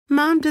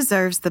Mom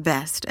deserves the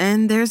best,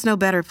 and there's no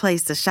better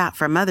place to shop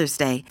for Mother's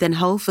Day than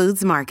Whole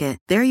Foods Market.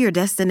 They're your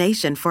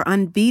destination for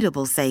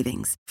unbeatable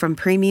savings, from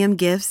premium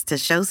gifts to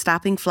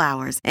show-stopping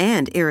flowers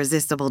and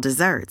irresistible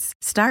desserts.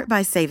 Start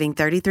by saving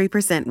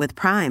 33% with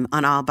Prime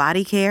on all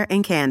body care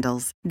and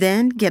candles.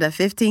 Then get a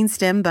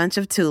 15-stem bunch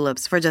of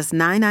tulips for just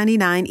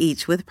 $9.99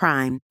 each with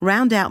Prime.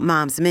 Round out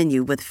Mom's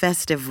menu with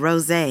festive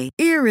rosé,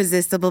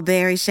 irresistible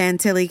berry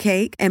chantilly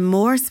cake, and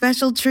more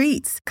special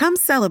treats. Come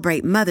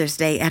celebrate Mother's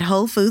Day at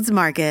Whole Foods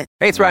Market.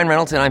 Hey, it's Ryan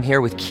Reynolds, and I'm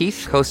here with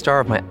Keith, co-star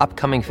of my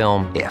upcoming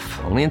film, If,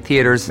 only in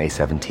theaters May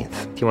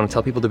 17th. Do you want to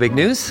tell people the big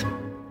news?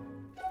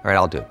 All right,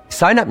 I'll do it.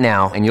 Sign up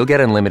now and you'll get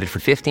unlimited for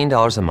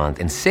 $15 a month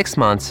and 6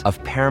 months of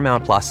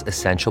Paramount Plus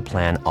Essential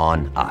Plan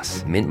on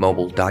us.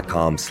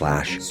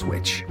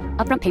 MintMobile.com/switch.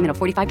 Upfront payment of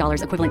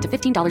 $45 equivalent to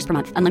 $15 per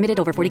month. Unlimited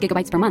over 40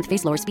 gigabytes per month.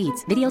 Face lower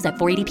speeds. Videos at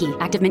 480p.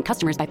 Active Mint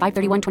customers by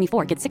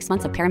 531.24 get 6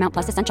 months of Paramount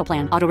Plus Essential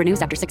Plan. Auto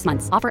renews after 6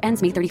 months. Offer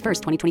ends May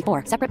 31st,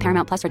 2024. Separate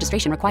Paramount Plus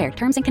registration required.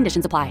 Terms and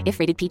conditions apply if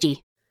rated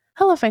PG.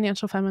 Hello,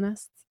 financial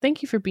feminists.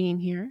 Thank you for being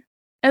here.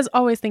 As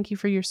always, thank you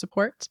for your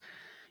support.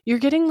 You're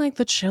getting like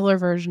the chiller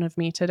version of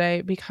me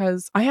today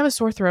because I have a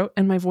sore throat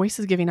and my voice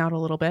is giving out a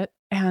little bit.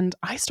 And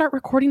I start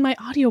recording my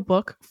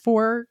audiobook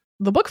for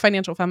the book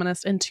Financial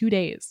Feminist in 2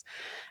 days.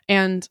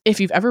 And if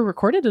you've ever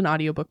recorded an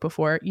audiobook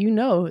before, you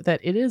know that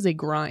it is a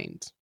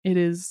grind. It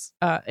is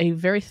a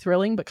very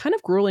thrilling but kind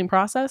of grueling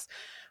process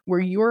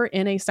where you're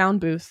in a sound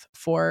booth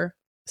for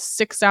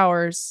 6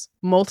 hours,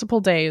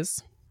 multiple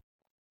days,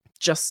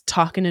 just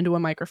talking into a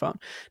microphone.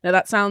 Now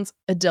that sounds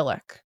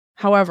idyllic.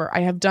 However,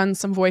 I have done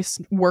some voice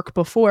work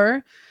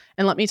before,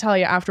 and let me tell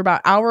you, after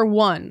about hour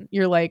 1,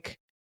 you're like,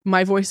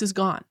 my voice is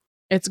gone.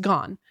 It's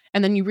gone.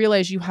 And then you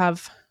realize you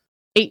have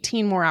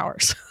 18 more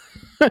hours.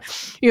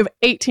 You have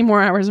 18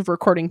 more hours of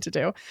recording to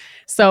do.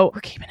 So we're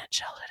keeping it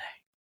chill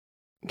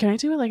today. Can I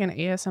do like an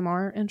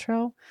ASMR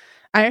intro?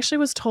 I actually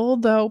was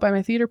told, though, by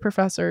my theater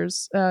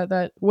professors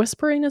that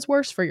whispering is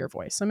worse for your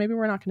voice. So maybe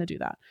we're not going to do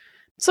that.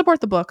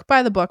 Support the book,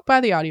 buy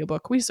the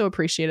audiobook. We so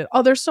appreciate it.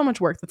 Oh, there's so much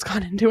work that's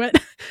gone into it,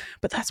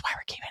 but that's why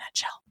we're keeping it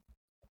chill.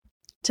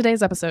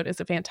 Today's episode is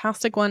a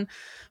fantastic one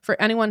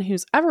for anyone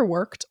who's ever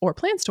worked or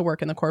plans to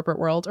work in the corporate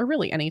world or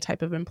really any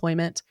type of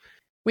employment.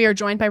 We are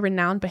joined by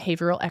renowned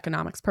behavioral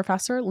economics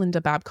professor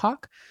Linda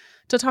Babcock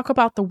to talk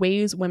about the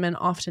ways women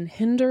often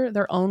hinder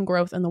their own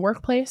growth in the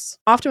workplace,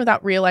 often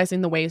without realizing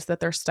the ways that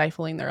they're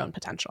stifling their own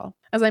potential.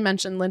 As I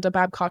mentioned, Linda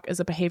Babcock is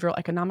a behavioral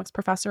economics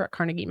professor at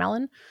Carnegie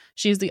Mellon.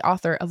 She's the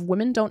author of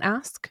Women Don't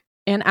Ask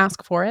and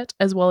Ask for It,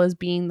 as well as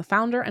being the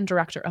founder and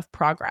director of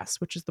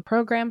Progress, which is the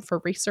program for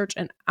research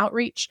and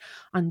outreach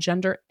on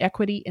gender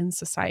equity in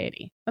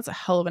society. That's a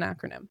hell of an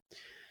acronym.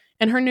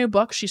 In her new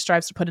book, she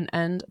strives to put an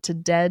end to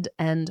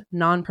dead-end,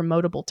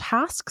 non-promotable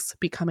tasks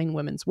becoming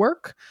women's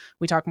work.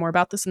 We talk more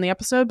about this in the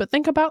episode, but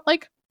think about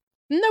like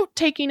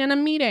note-taking in a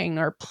meeting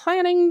or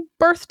planning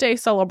birthday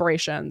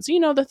celebrations. You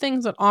know, the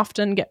things that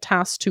often get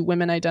tasked to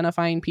women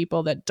identifying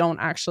people that don't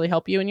actually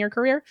help you in your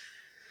career.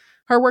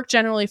 Her work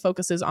generally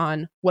focuses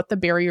on what the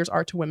barriers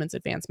are to women's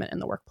advancement in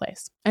the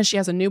workplace. And she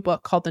has a new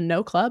book called The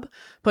No Club,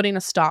 putting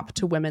a stop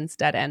to women's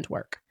dead-end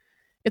work.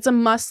 It's a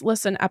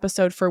must-listen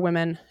episode for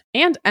women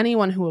and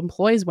anyone who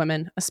employs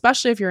women,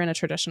 especially if you're in a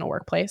traditional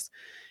workplace,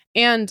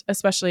 and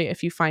especially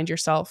if you find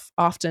yourself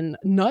often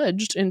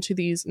nudged into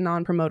these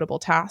non-promotable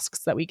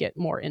tasks that we get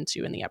more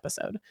into in the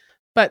episode.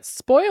 But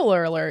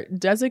spoiler alert,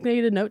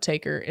 designated note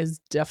taker is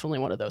definitely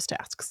one of those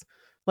tasks.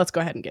 Let's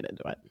go ahead and get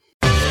into it.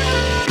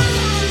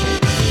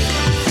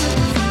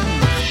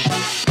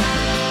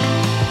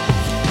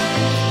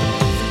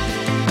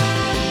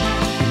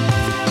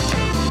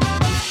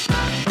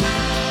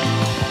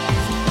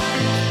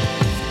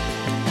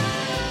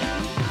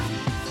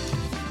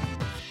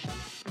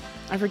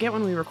 I forget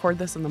when we record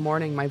this in the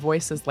morning, my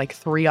voice is like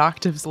 3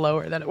 octaves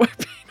lower than it would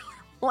be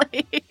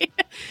normally.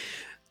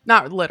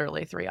 Not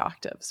literally 3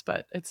 octaves,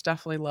 but it's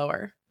definitely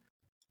lower.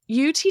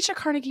 You teach at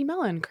Carnegie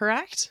Mellon,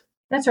 correct?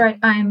 That's right.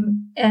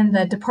 I'm in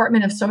the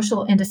Department of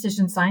Social and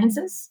Decision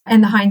Sciences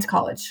and the Heinz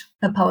College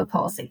of Public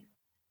Policy.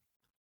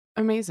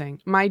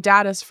 Amazing. My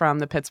dad is from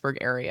the Pittsburgh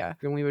area,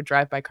 and we would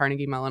drive by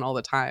Carnegie Mellon all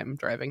the time,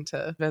 driving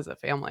to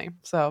visit family.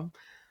 So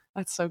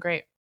that's so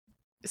great.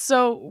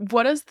 So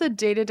what does the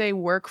day-to-day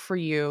work for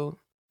you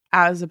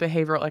as a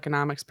behavioral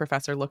economics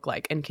professor look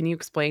like? And can you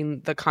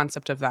explain the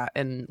concept of that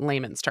in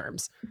layman's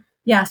terms?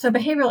 Yeah, so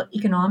behavioral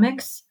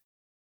economics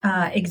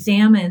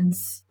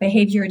examines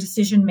behavior,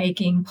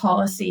 decision-making,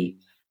 policy,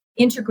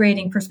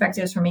 integrating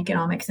perspectives from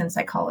economics and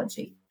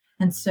psychology.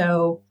 And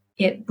so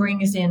it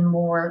brings in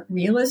more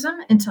realism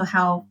into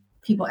how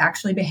people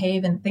actually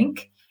behave and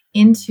think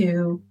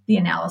into the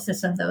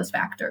analysis of those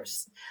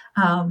factors.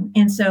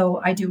 And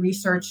so I do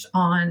research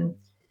on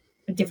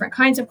different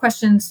kinds of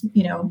questions.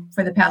 You know,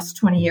 for the past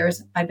 20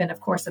 years, I've been, of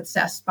course,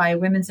 obsessed by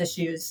women's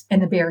issues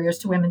and the barriers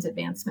to women's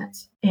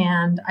advancement.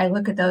 And I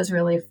look at those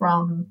really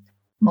from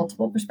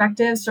multiple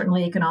perspectives,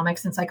 certainly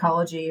economics and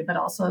psychology, but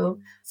also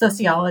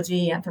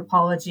sociology,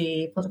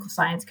 anthropology, political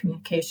science,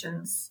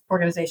 communications,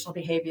 organizational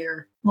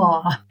behavior,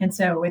 law. And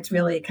so it's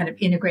really kind of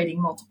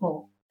integrating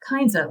multiple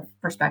kinds of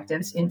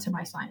perspectives into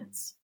my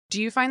science.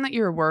 Do you find that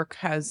your work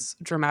has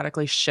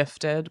dramatically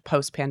shifted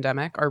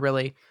post-pandemic, or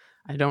really,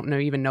 I don't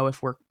even know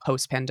if we're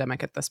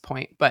post-pandemic at this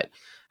point, but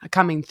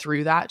coming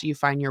through that, do you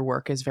find your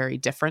work is very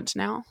different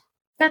now?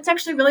 That's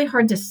actually really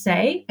hard to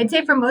say. I'd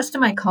say for most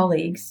of my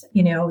colleagues,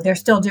 they're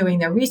still doing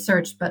their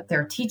research, but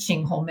their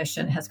teaching whole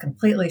mission has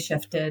completely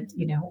shifted.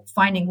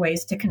 Finding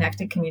ways to connect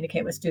and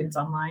communicate with students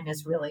online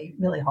is really,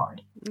 really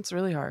hard. It's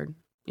really hard.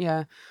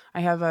 Yeah. I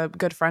have a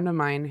good friend of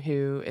mine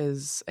who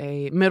is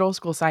a middle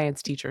school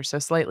science teacher, so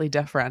slightly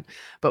different,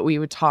 but we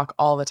would talk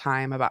all the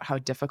time about how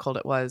difficult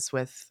it was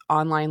with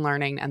online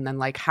learning and then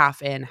like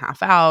half in,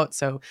 half out.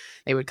 So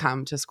they would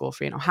come to school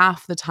for,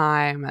 half the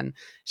time. And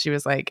she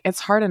was like, it's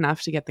hard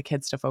enough to get the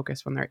kids to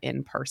focus when they're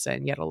in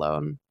person, yet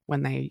alone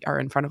when they are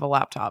in front of a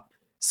laptop.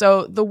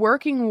 So the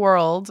working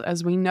world,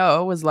 as we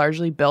know, was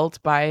largely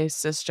built by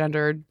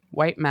cisgendered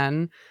white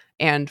men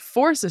and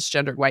for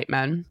cisgendered white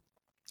men.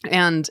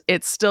 And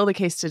it's still the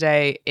case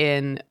today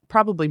in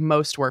probably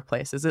most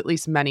workplaces, at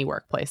least many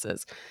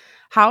workplaces.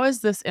 How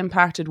has this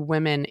impacted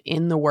women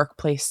in the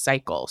workplace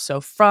cycle?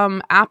 So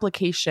from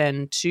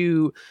application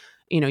to,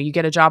 you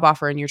get a job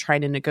offer and you're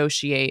trying to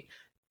negotiate,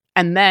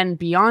 and then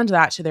beyond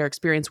that to their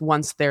experience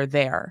once they're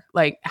there.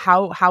 Like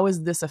how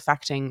is this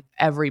affecting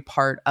every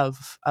part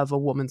of a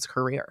woman's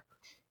career?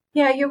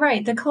 Yeah, you're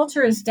right. The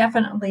culture has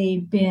definitely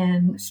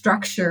been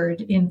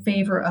structured in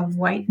favor of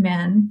white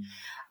men,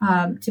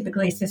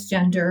 typically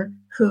cisgender,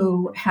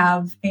 who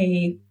have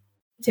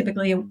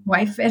typically a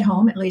wife at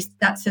home. At least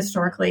that's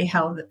historically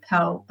how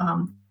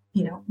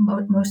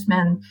most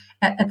men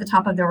at the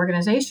top of their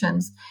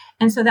organizations.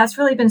 And so that's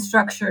really been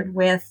structured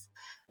with,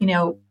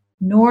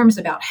 norms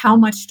about how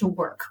much to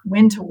work,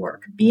 when to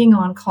work, being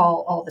on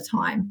call all the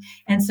time.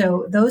 And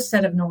so those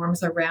set of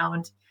norms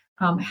around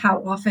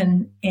how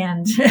often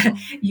and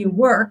you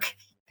work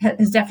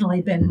has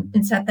definitely been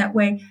set that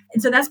way.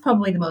 And so that's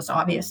probably the most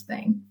obvious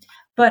thing.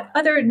 But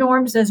other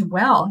norms as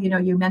well,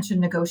 you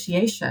mentioned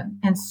negotiation,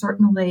 and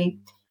certainly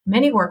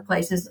many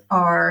workplaces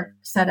are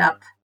set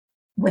up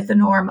with the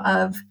norm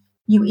of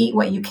you eat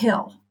what you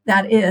kill.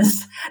 That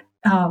is,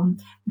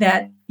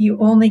 that you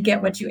only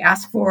get what you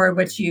ask for,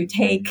 what you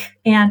take.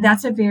 And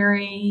that's a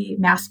very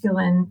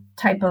masculine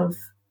type of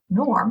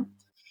norm.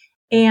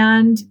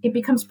 And it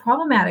becomes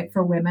problematic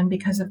for women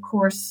because, of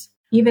course,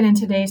 even in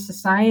today's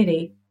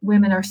society,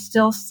 women are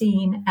still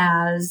seen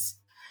as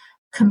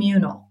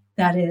communal.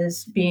 That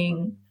is,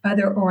 being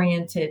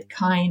other-oriented,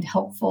 kind,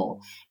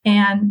 helpful,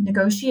 and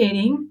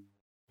negotiating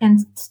and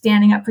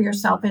standing up for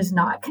yourself is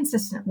not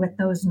consistent with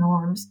those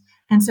norms.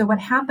 And so what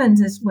happens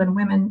is when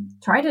women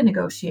try to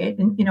negotiate,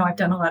 and, I've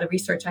done a lot of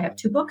research. I have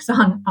 2 books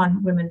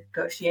on women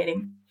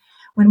negotiating.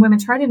 When women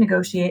try to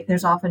negotiate,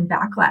 there's often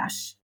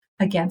backlash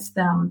against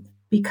them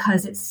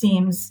because it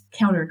seems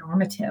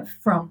counter-normative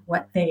from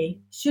what they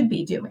should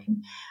be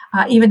doing,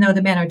 even though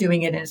the men are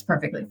doing it and it's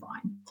perfectly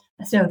fine.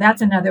 So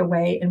that's another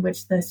way in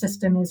which the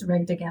system is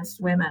rigged against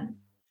women.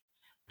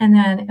 And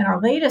then in our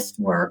latest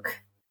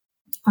work,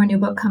 our new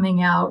book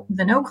coming out,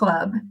 The No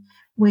Club,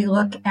 we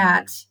look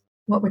at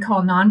what we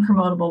call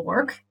non-promotable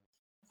work.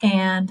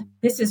 And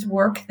this is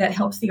work that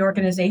helps the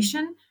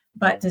organization,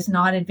 but does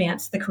not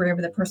advance the career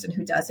of the person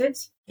who does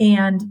it.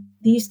 And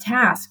these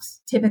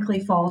tasks typically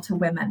fall to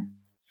women.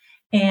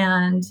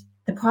 And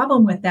the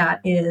problem with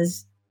that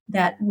is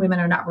that women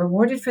are not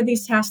rewarded for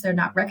these tasks. They're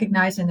not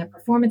recognized in their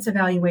performance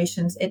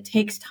evaluations. It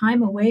takes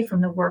time away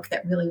from the work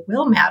that really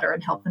will matter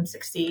and help them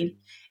succeed.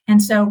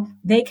 And so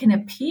they can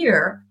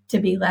appear to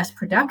be less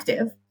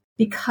productive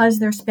because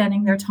they're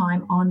spending their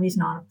time on these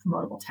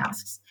non-promotable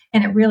tasks.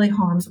 And it really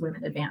harms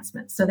women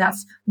advancement. So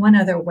that's one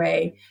other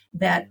way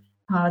that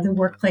the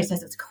workplace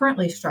as it's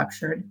currently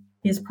structured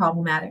is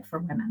problematic for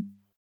women.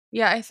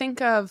 Yeah, I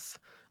think of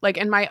like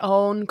in my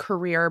own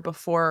career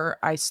before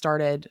I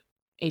started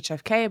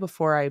HFK,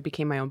 before I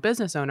became my own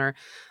business owner,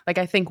 like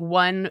I think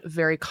one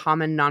very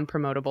common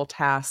non-promotable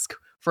task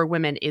for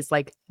women is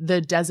like the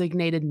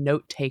designated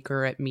note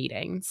taker at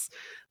meetings.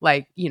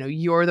 Like,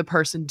 you're the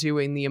person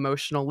doing the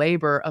emotional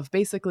labor of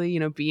basically,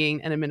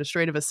 being an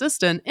administrative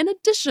assistant in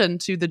addition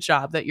to the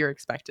job that you're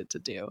expected to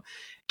do.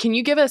 Can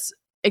you give us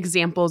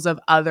examples of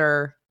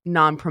other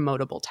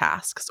non-promotable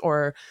tasks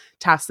or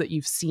tasks that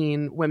you've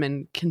seen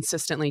women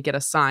consistently get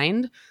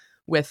assigned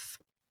with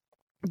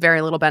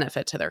very little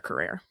benefit to their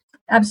career?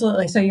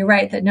 Absolutely. So you're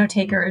right that note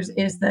takers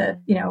is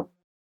the,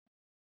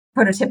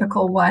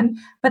 prototypical one,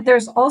 but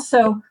there's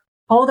also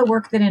all the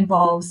work that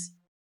involves,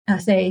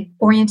 say,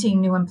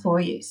 orienting new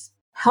employees,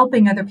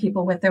 helping other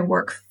people with their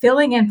work,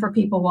 filling in for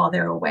people while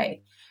they're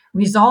away,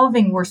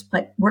 resolving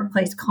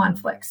workplace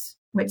conflicts,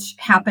 which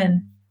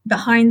happen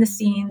behind the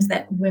scenes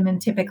that women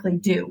typically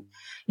do,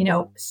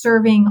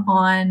 serving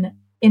on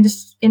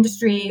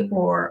industry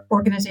or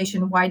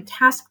organization-wide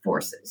task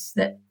forces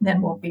that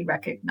then won't be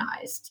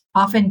recognized.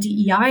 Often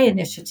DEI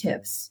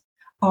initiatives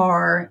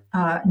are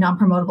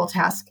non-promotable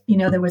tasks.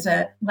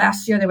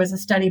 Last year there was a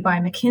study by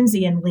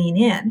McKinsey and Lean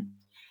In.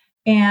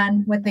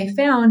 And what they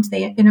found,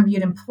 they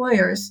interviewed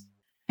employers,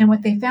 and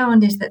what they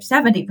found is that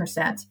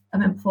 70%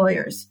 of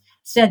employers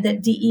said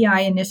that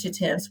DEI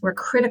initiatives were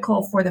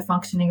critical for the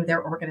functioning of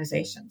their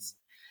organizations.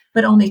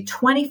 But only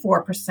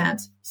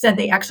 24% said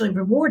they actually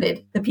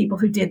rewarded the people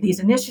who did these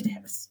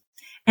initiatives.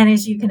 And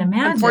as you can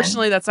imagine...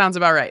 Unfortunately, that sounds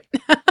about right.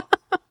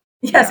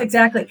 Yes,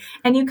 exactly.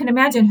 And you can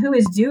imagine who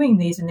is doing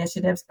these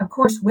initiatives. Of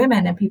course,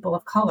 women and people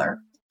of color.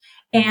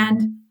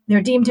 And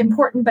they're deemed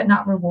important but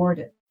not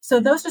rewarded. So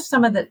those are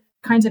some of the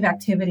kinds of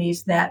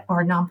activities that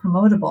are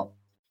non-promotable.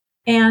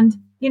 And,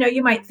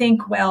 you might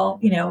think, well,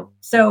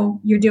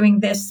 so you're doing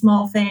this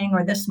small thing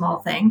or this small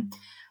thing.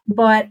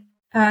 But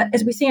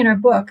as we see in our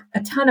book, a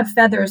ton of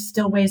feathers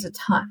still weighs a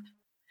ton.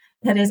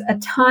 That is, a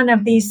ton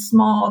of these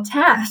small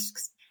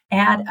tasks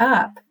add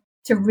up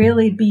to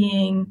really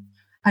being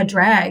a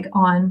drag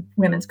on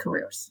women's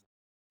careers.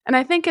 And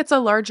I think it's a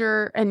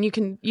larger, and you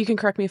can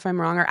correct me if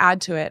I'm wrong or add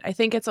to it. I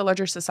think it's a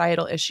larger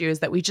societal issue is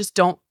that we just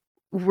don't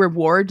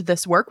reward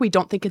this work. We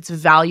don't think it's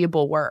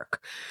valuable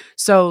work.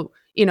 So,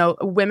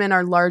 women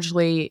are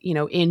largely,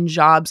 in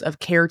jobs of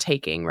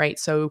caretaking, right?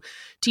 So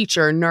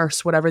teacher,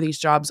 nurse, whatever these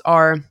jobs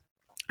are.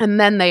 And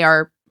then they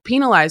are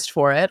penalized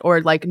for it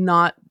or like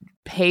not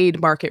paid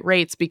market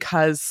rates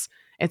because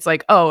it's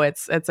like, oh,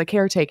 it's a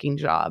caretaking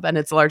job and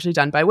it's largely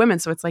done by women.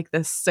 So it's like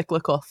this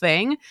cyclical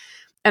thing.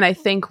 And I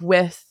think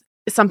with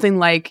something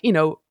like,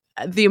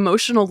 the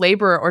emotional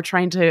labor or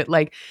trying to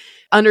like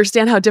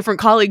understand how different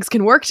colleagues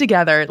can work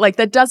together, like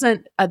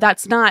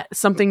that's not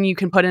something you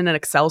can put in an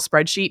Excel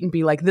spreadsheet and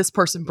be like, this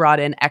person brought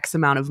in X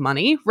amount of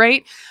money,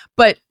 right?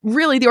 But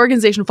really the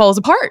organization falls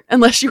apart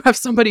unless you have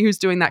somebody who's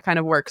doing that kind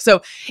of work.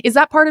 So is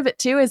that part of it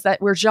too? Is that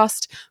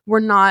we're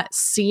not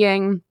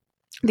seeing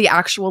the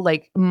actual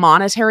like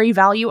monetary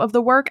value of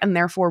the work and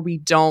therefore we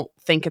don't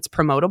think it's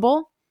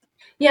promotable?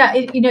 Yeah,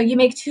 you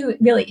make two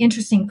really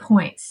interesting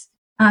points.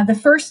 The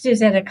first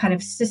is at a kind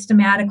of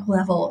systematic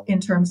level in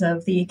terms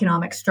of the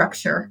economic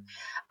structure.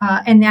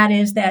 And that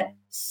is that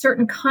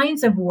certain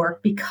kinds of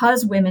work,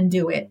 because women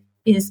do it,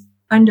 is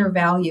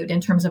undervalued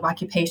in terms of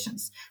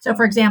occupations. So,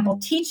 for example,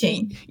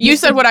 teaching. You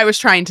said what I was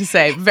trying to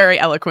say very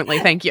eloquently.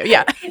 Thank you.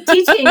 Yeah.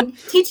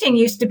 Teaching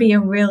used to be a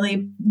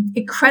really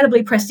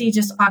incredibly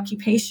prestigious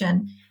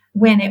occupation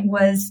when it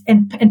was,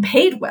 and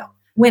paid well,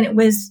 when it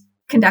was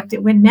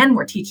conducted, when men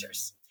were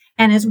teachers.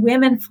 And as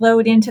women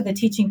flowed into the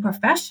teaching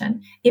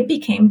profession, it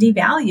became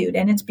devalued,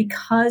 and it's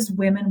because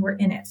women were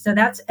in it. So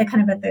that's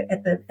kind of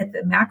at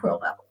the macro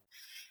level.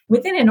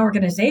 Within an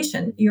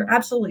organization, you're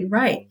absolutely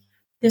right.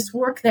 This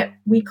work that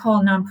we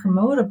call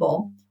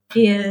non-promotable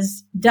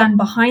is done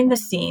behind the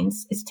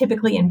scenes. It's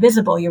typically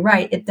invisible. You're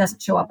right. It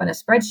doesn't show up on a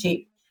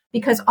spreadsheet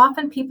because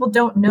often people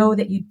don't know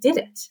that you did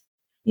it.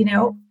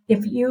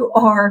 If you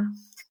are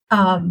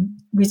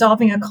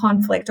resolving a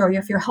conflict or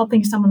if you're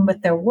helping someone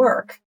with their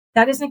work,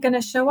 that isn't going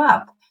to show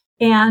up.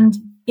 And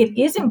it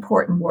is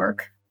important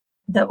work.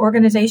 The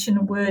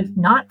organization would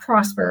not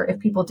prosper if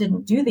people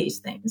didn't do these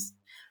things.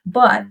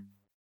 But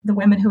the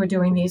women who are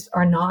doing these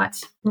are not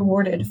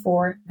rewarded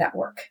for that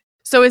work.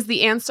 So is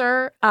the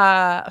answer,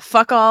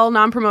 fuck all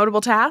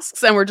non-promotable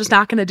tasks and we're just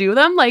not going to do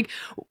them? Like,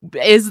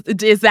 is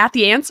that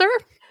the answer?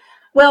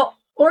 Well,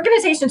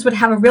 organizations would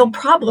have a real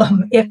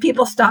problem if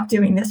people stopped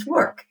doing this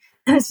work.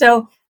 And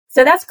so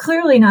that's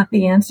clearly not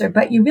the answer,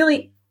 but you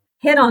really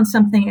hit on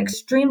something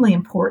extremely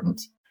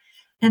important.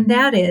 And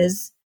that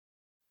is,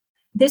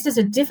 this is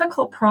a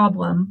difficult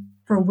problem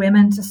for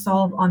women to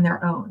solve on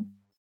their own.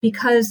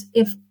 Because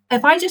if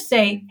I just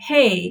say,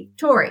 hey,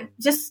 Tori,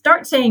 just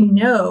start saying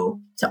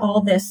no to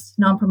all this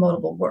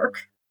non-promotable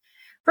work.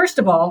 First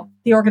of all,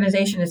 the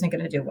organization isn't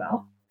going to do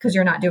well because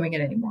you're not doing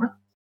it anymore.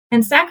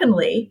 And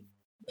secondly,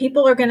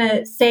 people are going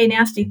to say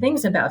nasty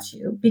things about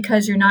you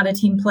because you're not a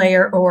team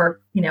player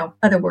or,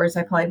 other words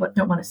I probably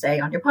don't want to say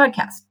on your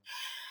podcast.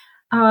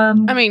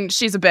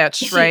 She's a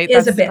bitch, right?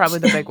 That's a bitch. Probably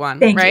the big one,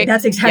 Thank right? You.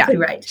 That's exactly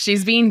right.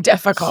 She's being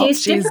difficult.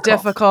 She's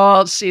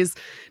difficult. She's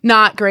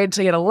not great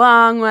to get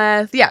along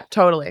with. Yeah,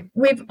 totally.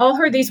 We've all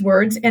heard these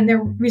words, and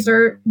they're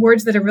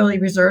words that are really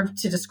reserved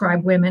to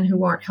describe women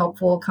who aren't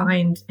helpful,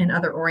 kind, and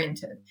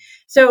other-oriented.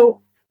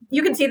 So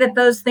you can see that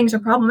those things are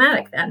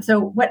problematic then.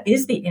 So what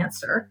is the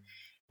answer?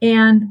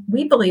 And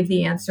we believe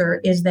the answer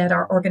is that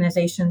our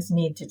organizations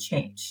need to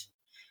change.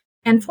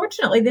 And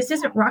fortunately, this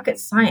isn't rocket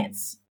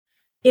science.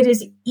 It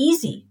is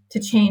easy to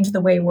change the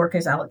way work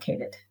is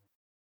allocated.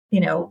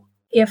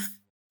 If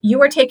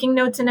you are taking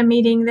notes in a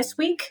meeting this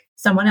week,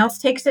 someone else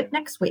takes it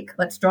next week.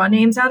 Let's draw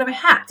names out of a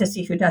hat to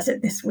see who does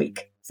it this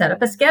week. Set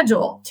up a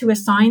schedule to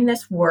assign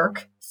this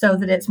work so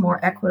that it's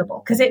more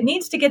equitable because it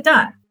needs to get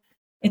done.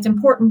 It's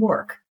important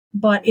work,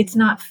 but it's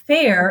not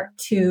fair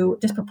to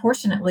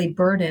disproportionately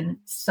burden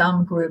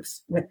some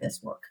groups with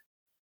this work.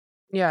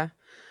 Yeah.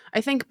 I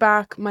think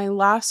back my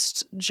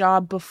last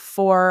job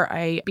before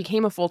I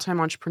became a full-time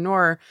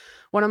entrepreneur,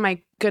 one of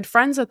my good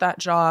friends at that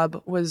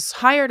job was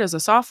hired as a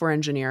software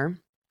engineer,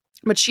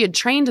 but she had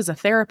trained as a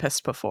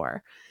therapist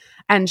before.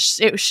 And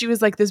she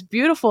was like this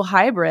beautiful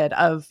hybrid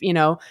of,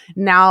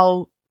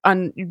 now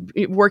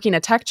working a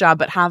tech job,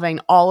 but having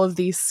all of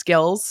these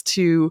skills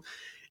to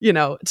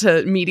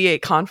to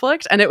mediate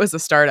conflict. And it was a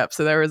startup,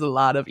 so there was a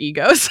lot of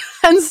egos.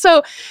 And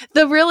so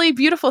the really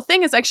beautiful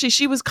thing is actually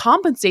she was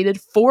compensated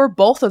for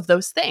both of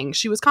those things.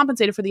 She was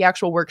compensated for the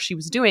actual work she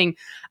was doing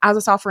as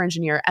a software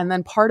engineer. And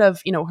then part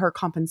of, her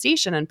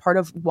compensation and part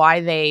of why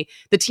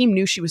the team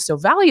knew she was so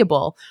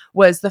valuable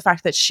was the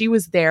fact that she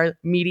was there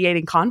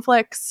mediating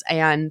conflicts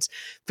and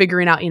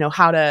figuring out,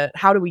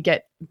 how do we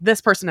get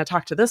this person to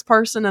talk to this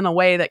person in a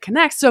way that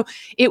connects. So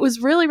it was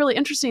really, really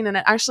interesting. And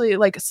it actually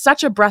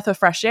such a breath of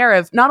fresh air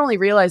of not only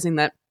realizing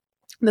that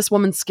this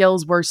woman's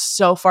skills were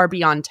so far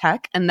beyond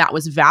tech and that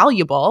was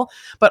valuable,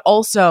 but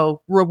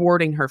also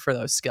rewarding her for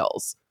those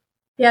skills.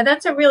 Yeah,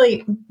 that's a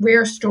really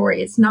rare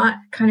story. It's not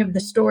kind of the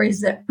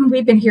stories that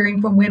we've been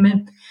hearing from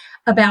women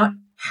about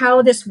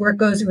how this work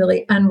goes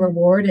really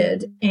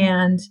unrewarded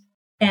and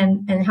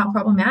how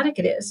problematic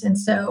it is. And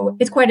so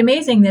it's quite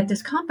amazing that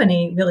this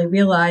company really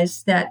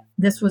realized that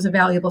this was a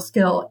valuable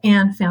skill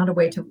and found a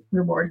way to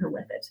reward her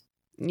with it.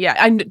 Yeah,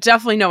 I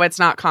definitely know it's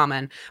not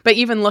common. But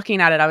even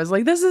looking at it, I was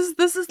like, this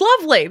is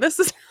lovely. This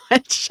is how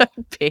it should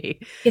be.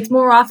 It's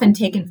more often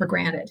taken for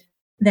granted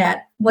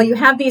that, well, you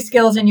have these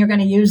skills and you're going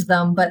to use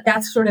them, but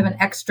that's sort of an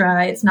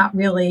extra. It's not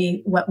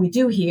really what we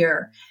do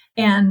here.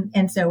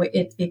 And so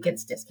it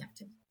gets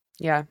discounted.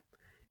 Yeah.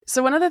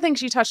 So one of the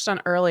things you touched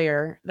on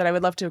earlier that I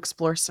would love to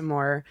explore some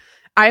more,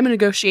 I'm a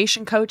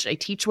negotiation coach. I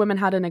teach women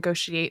how to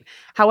negotiate.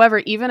 However,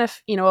 even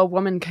if, a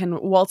woman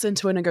can waltz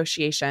into a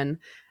negotiation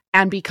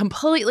and be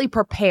completely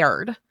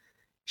prepared,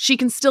 she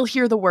can still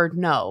hear the word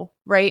no,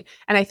 right?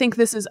 And I think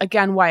this is,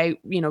 again, why,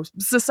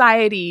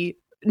 society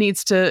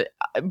needs to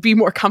be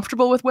more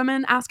comfortable with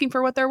women asking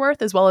for what they're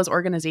worth, as well as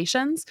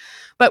organizations.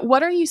 But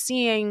what are you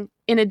seeing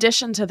in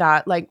addition to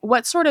that?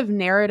 What sort of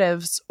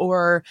narratives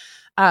or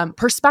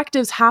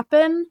perspectives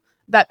happen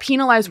that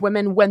penalize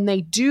women when they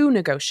do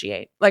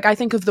negotiate? I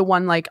think of the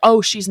one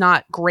oh, she's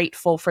not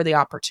grateful for the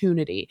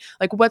opportunity.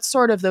 What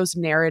sort of those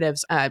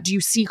narratives do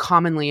you see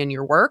commonly in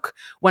your work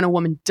when a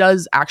woman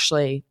does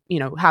actually,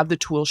 have the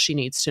tools she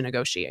needs to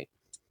negotiate?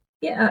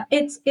 Yeah,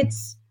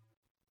 it's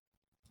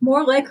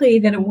more likely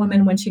that a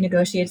woman, when she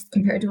negotiates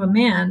compared to a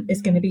man,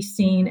 is going to be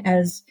seen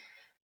as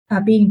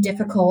being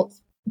difficult,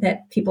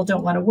 that people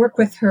don't want to work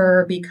with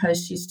her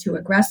because she's too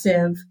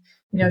aggressive.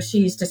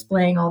 She's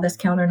displaying all this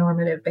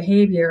counter-normative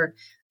behavior,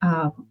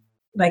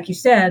 like you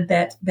said,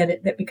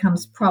 that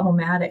becomes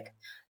problematic.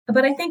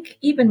 But I think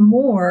even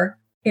more,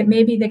 it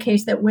may be the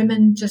case that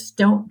women just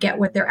don't get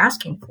what they're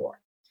asking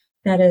for.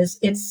 That is,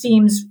 it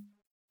seems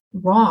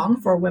wrong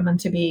for women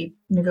to be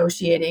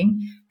negotiating.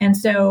 And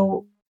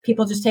so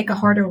people just take a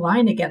harder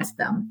line against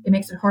them. It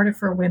makes it harder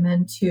for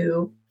women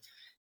to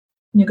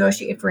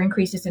negotiate for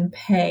increases in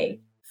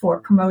pay, for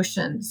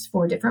promotions,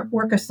 for different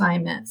work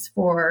assignments,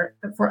 for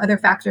other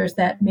factors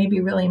that may be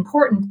really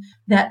important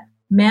that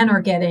men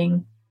are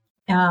getting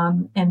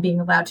and being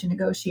allowed to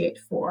negotiate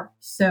for.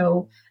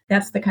 So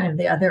that's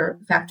the other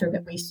factor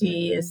that we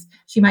see is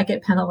she might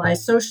get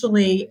penalized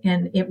socially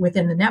and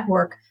within the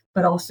network,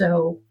 but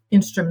also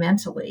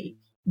instrumentally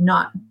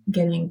not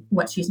getting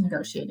what she's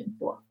negotiating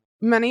for.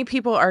 Many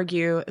people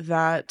argue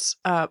that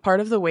part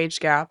of the wage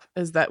gap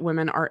is that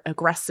women are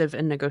aggressive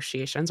in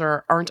negotiations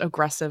or aren't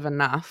aggressive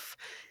enough.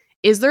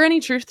 Is there any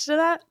truth to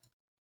that?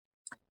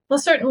 Well,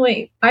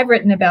 certainly I've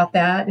written about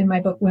that in my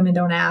book, Women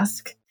Don't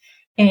Ask.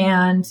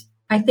 And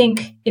I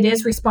think it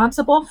is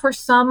responsible for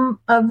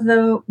some of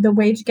the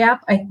wage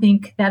gap. I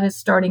think that is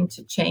starting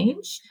to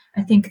change.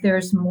 I think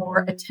there's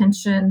more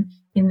attention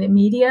in the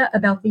media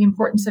about the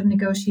importance of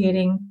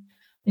negotiating.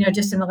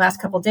 Just in the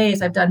last couple of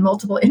days, I've done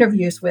multiple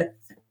interviews with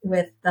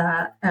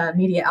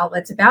media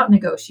outlets about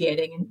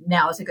negotiating, and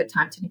now is a good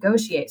time to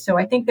negotiate. So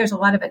I think there's a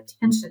lot of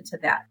attention to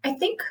that. I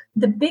think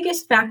the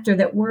biggest factor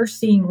that we're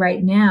seeing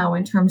right now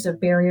in terms of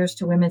barriers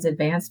to women's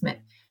advancement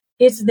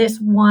is this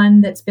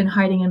one that's been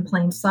hiding in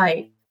plain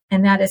sight,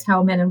 and that is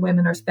how men and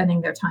women are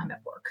spending their time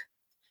at work.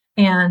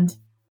 And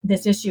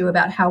this issue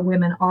about how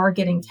women are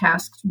getting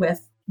tasked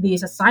with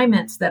these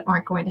assignments that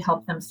aren't going to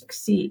help them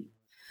succeed.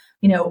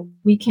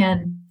 We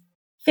can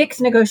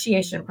fix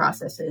negotiation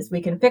processes, we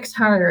can fix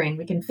hiring,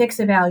 we can fix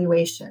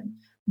evaluation.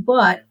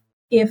 But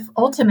if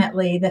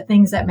ultimately the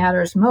things that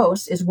matters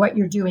most is what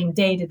you're doing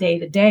day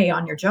to day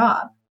on your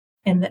job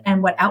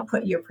and what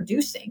output you're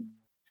producing,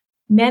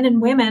 men and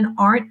women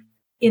aren't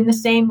in the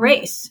same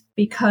race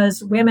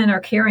because women are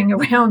carrying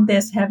around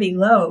this heavy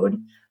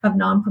load of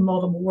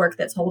non-promotable work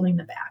that's holding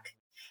them back.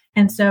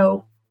 And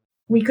so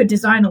we could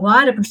design a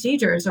lot of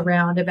procedures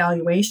around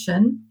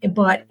evaluation,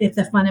 but if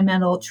the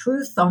fundamental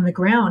truth on the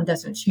ground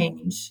doesn't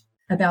change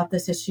about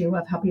this issue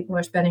of how people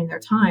are spending their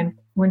time,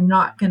 we're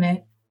not going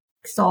to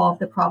solve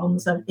the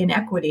problems of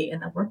inequity in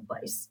the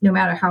workplace, no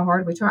matter how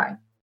hard we try.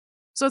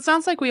 So it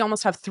sounds like we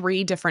almost have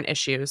three different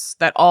issues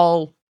that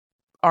all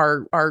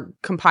are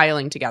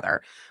compiling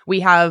together.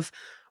 We have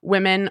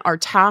women are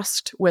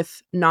tasked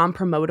with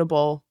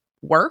non-promotable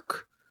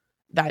work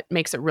that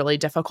makes it really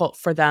difficult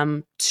for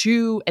them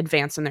to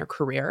advance in their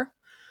career.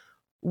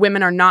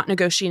 Women are not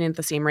negotiating at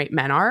the same rate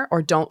men are,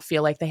 or don't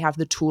feel like they have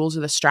the tools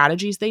or the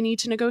strategies they need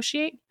to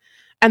negotiate.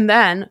 And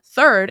then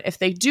third, if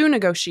they do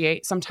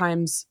negotiate,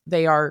 sometimes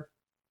they are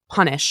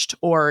punished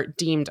or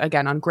deemed,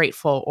 again,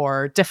 ungrateful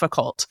or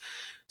difficult.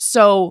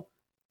 So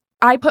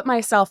I put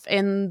myself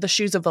in the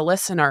shoes of the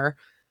listener.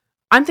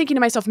 I'm thinking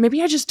to myself,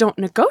 maybe I just don't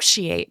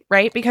negotiate,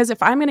 right? Because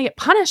if I'm going to get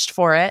punished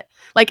for it,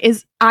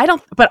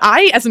 but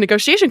I, as a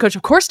negotiation coach,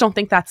 of course, don't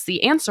think that's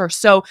the answer.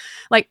 So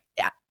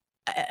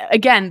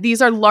again,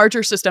 these are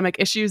larger systemic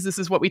issues. This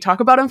is what we talk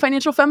about on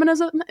Financial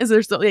Feminism, is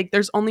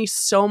there's only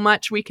so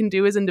much we can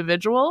do as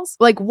individuals.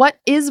 What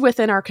is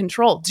within our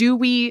control? Do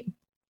we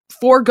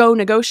forego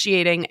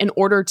negotiating in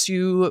order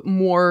to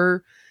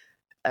more,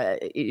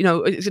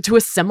 to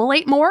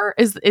assimilate more?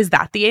 Is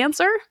that the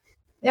answer?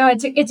 No,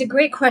 it's a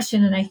great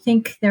question. And I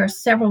think there are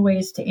several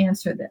ways to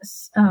answer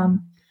this.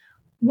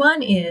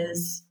 One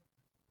is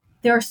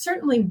there are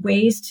certainly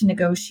ways to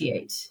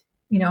negotiate.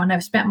 And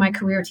I've spent my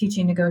career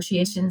teaching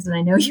negotiations, and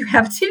I know you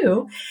have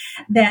too,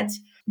 that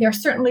there are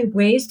certainly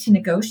ways to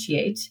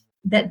negotiate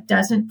that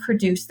doesn't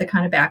produce the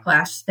kind of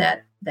backlash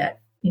that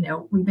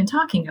we've been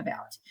talking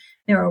about.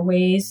 There are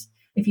ways,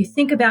 if you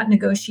think about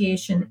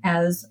negotiation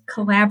as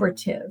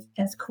collaborative,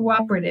 as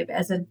cooperative,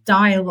 as a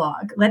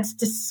dialogue, let's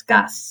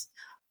discuss.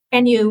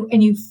 And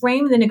you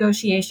frame the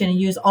negotiation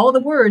and use all the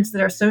words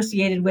that are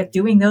associated with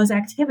doing those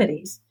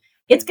activities,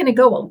 it's going to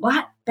go a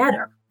lot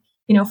better.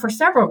 For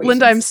several reasons.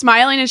 Linda, I'm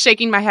smiling and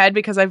shaking my head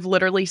because I've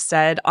literally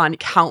said on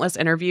countless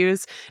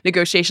interviews,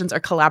 negotiations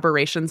are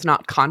collaborations,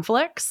 not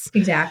conflicts.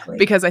 Exactly.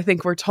 Because I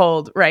think we're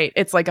told, right,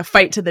 it's like a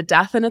fight to the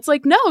death. And it's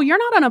like, no, you're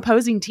not on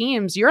opposing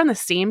teams. You're on the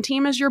same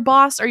team as your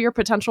boss or your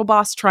potential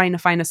boss trying to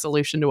find a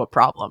solution to a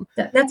problem.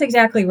 That's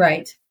exactly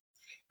right.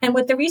 And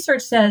what the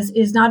research says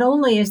is not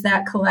only is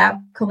that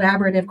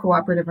collaborative,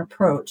 cooperative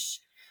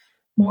approach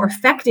more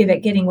effective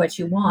at getting what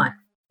you want,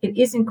 it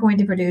isn't going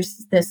to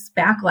produce this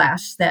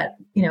backlash that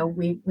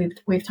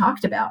we've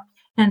talked about.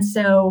 And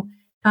so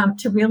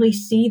to really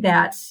see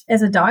that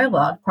as a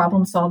dialogue,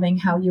 problem solving,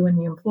 how you and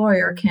the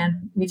employer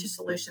can reach a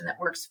solution that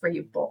works for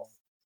you both.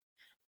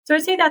 So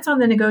I'd say that's on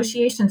the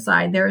negotiation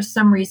side. There is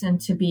some reason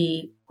to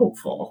be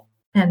hopeful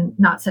and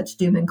not such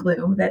doom and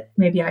gloom that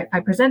maybe I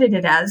presented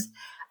it as.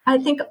 I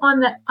think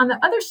on the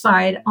other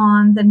side,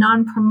 on the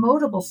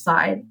non-promotable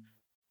side,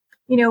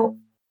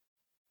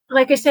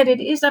 like I said, it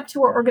is up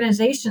to our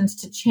organizations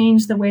to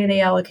change the way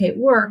they allocate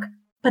work,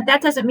 but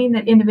that doesn't mean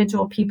that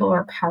individual people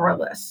are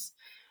powerless.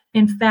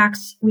 In fact,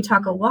 we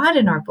talk a lot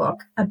in our book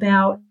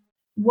about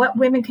what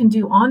women can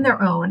do on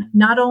their own,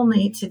 not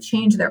only to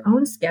change their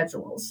own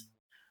schedules,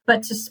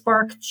 but to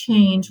spark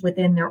change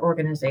within their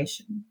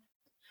organization.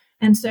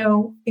 And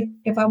so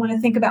if I want to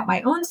think about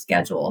my own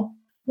schedule,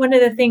 one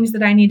of the things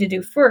that I need to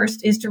do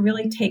first is to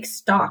really take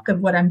stock of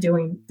what I'm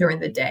doing during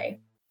the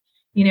day.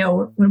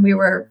 When we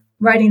were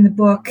writing the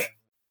book,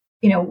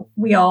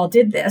 we all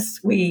did this.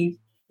 We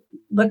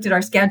looked at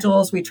our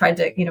schedules. We tried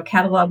to,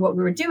 catalog what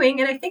we were doing.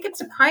 And I think it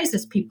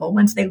surprises people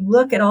once they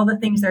look at all the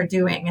things they're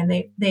doing. And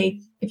they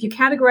if you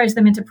categorize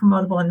them into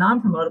promotable and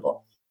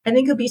non-promotable, I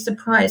think you'll be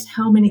surprised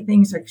how many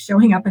things are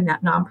showing up in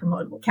that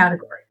non-promotable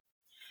category.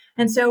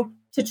 And so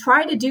to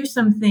try to do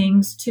some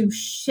things to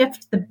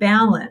shift the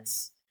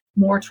balance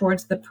more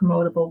towards the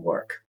promotable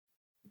work.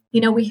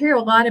 We hear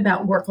a lot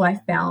about work-life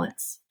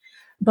balance,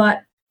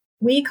 but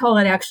we call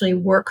it actually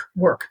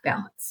work-work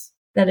balance.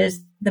 That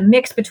is, the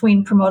mix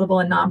between promotable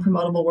and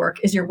non-promotable work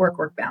is your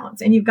work-work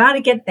balance. And you've got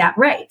to get that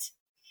right.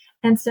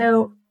 And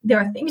so there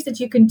are things that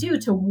you can do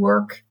to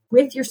work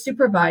with your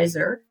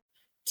supervisor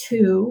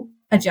to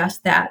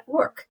adjust that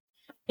work.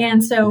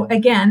 And so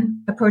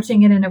again,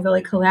 approaching it in a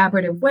really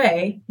collaborative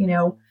way,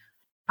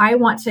 I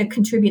want to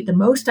contribute the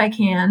most I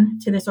can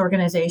to this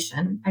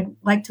organization. I'd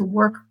like to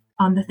work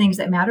on the things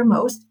that matter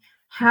most.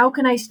 How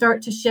can I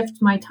start to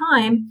shift my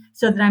time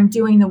so that I'm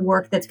doing the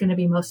work that's going to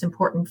be most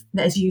important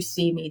as you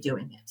see me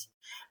doing it?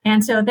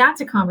 And so that's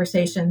a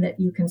conversation that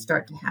you can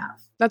start to have.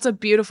 That's a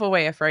beautiful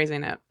way of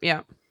phrasing it.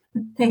 Yeah.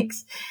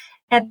 Thanks.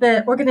 At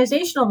the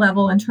organizational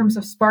level, in terms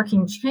of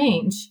sparking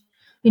change,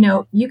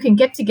 you can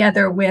get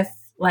together with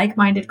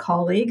like-minded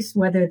colleagues,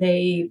 whether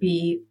they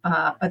be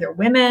other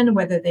women,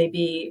 whether they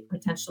be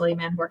potentially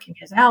men working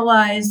as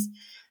allies,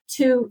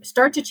 to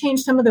start to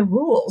change some of the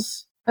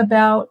rules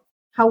about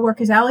how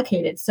work is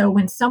allocated. So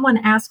when someone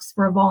asks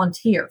for a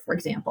volunteer, for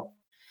example,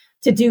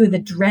 to do the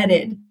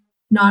dreaded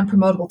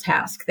non-promotable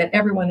task that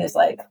everyone is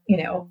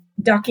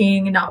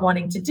ducking and not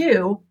wanting to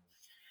do,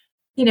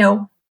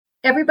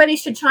 everybody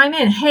should chime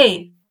in.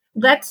 Hey,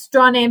 let's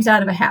draw names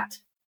out of a hat,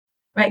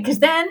 right? Because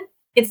then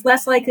it's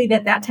less likely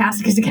that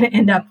task is going to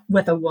end up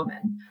with a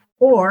woman.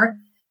 Or,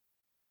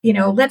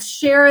 let's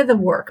share the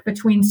work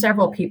between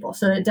several people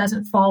so that it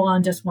doesn't fall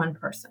on just one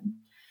person.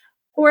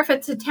 Or if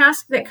it's a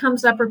task that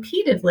comes up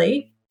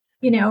repeatedly,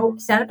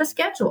 set up a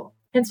schedule.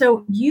 And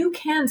so you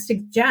can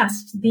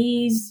suggest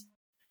these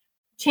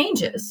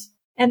changes,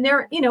 and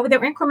they're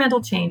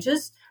incremental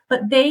changes,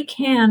 but they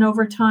can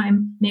over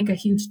time make a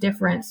huge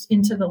difference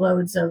into the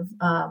loads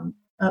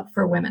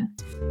for women.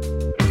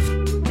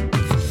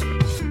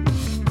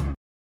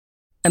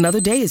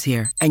 Another day is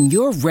here, and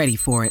you're ready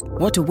for it.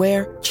 What to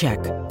wear? Check.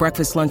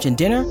 Breakfast, lunch, and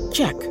dinner?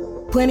 Check.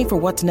 Planning for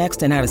what's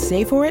next and how to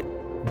save for it?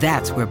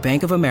 That's where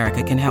Bank of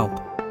America can help.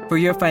 For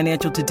your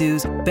financial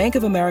to-dos, Bank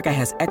of America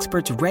has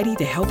experts ready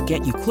to help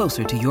get you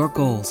closer to your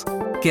goals.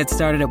 Get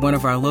started at one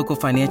of our local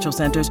financial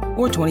centers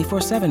or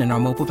 24/7 in our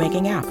mobile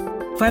banking app.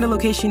 Find a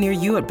location near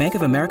you at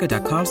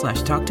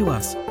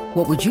bankofamerica.com/talktous.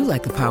 What would you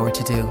like the power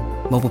to do?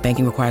 Mobile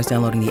banking requires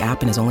downloading the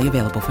app and is only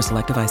available for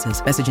select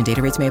devices. Message and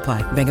data rates may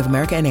apply. Bank of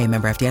America N.A.,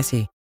 member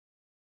FDIC.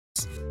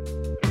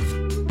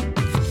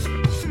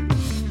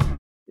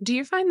 Do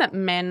you find that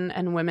men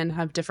and women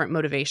have different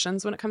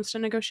motivations when it comes to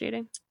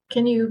negotiating?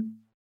 Can you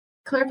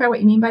clarify what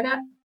you mean by that?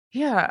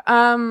 Yeah.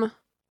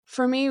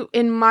 For me,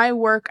 in my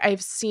work,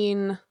 I've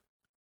seen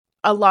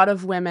a lot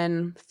of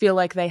women feel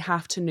like they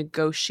have to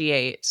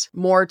negotiate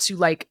more to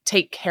like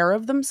take care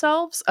of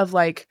themselves, of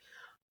like,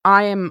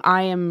 I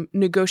am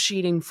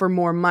negotiating for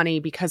more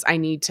money because I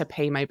need to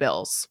pay my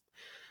bills.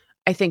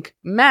 I think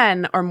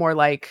men are more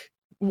like,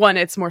 one,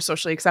 it's more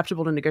socially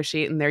acceptable to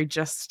negotiate and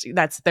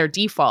that's their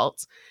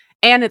default.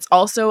 And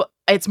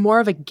it's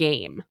more of a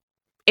game.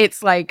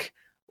 It's like,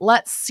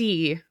 let's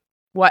see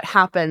what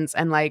happens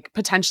and like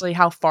potentially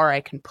how far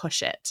I can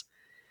push it.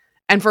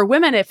 And for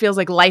women, it feels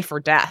like life or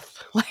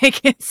death.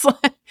 Like it's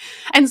like,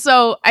 and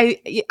so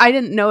I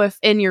didn't know if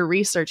in your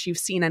research you've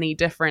seen any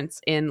difference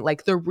in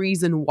like the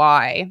reason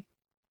why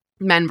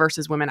men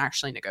versus women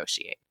actually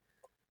negotiate.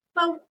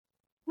 Well,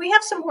 we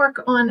have some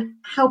work on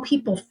how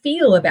people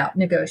feel about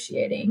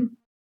negotiating,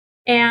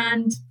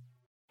 and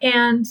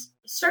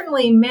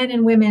certainly men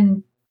and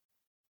women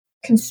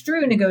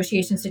construe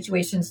negotiation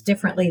situations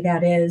differently.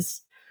 That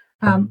is,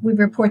 we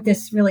report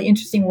this really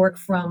interesting work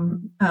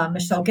from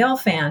Michelle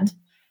Gelfand,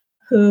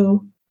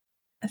 who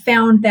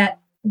found that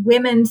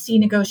women see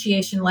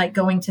negotiation like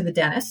going to the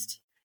dentist,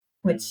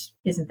 which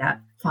isn't that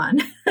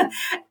fun,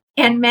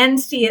 and men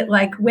see it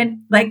like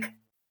winning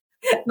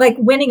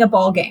a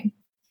ball game.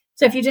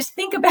 So if you just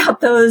think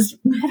about those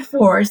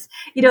metaphors,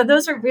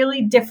 those are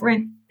really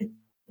different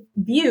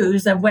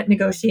views of what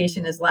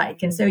negotiation is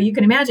like. And so you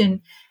can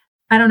imagine,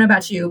 I don't know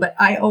about you, but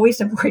I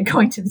always avoid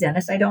going to the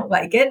dentist. I don't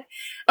like it.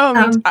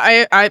 Oh,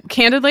 I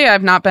candidly,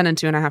 I've not been in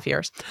 2.5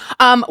 years,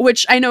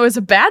 which I know is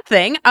a bad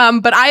thing.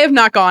 But I have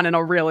not gone in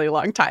a really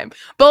long time,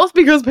 both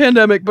because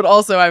pandemic, but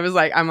also if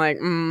I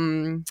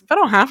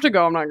don't have to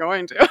go, I'm not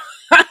going to.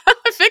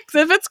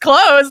 If it's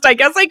closed, I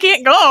guess I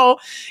can't go.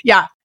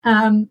 Yeah.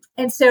 And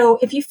so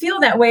if you feel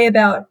that way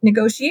about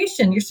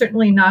negotiation, you're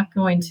certainly not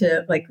going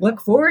to like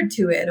look forward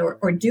to it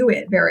or do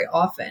it very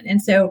often.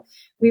 And so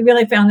we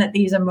really found that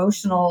these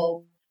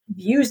emotional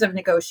views of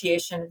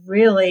negotiation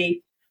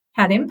really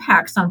had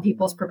impacts on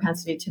people's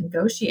propensity to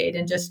negotiate.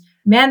 And just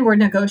men were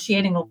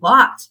negotiating a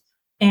lot.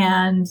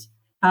 And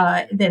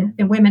then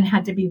women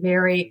had to be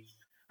very,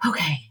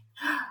 okay,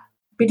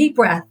 a deep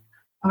breath.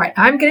 All right,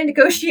 I'm going to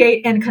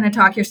negotiate, and kind of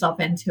talk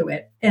yourself into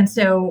it. And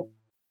so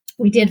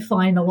we did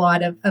find a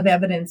lot of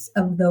evidence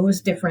of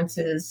those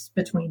differences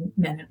between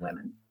men and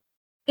women.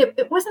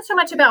 It wasn't so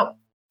much about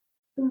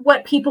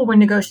what people were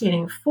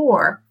negotiating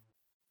for,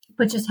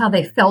 but just how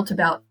they felt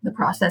about the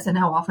process and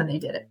how often they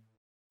did it.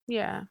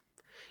 Yeah.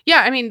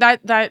 Yeah. I mean,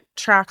 that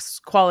tracks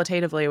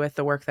qualitatively with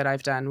the work that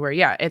I've done where,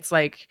 it's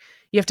like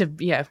you have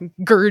to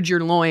gird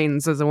your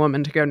loins as a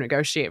woman to go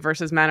negotiate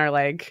versus men are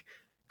like,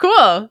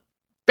 cool,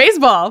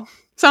 baseball.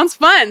 Sounds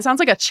fun. Sounds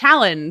like a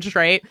challenge,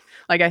 right?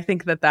 Like, I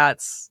think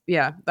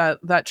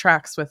that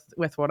tracks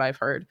with what I've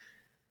heard.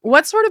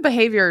 What sort of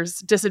behaviors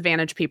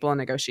disadvantage people in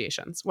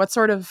negotiations? What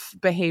sort of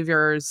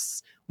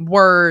behaviors,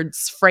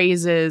 words,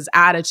 phrases,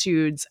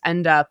 attitudes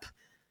end up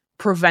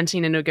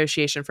preventing a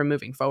negotiation from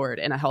moving forward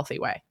in a healthy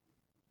way?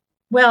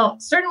 Well,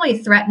 certainly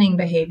threatening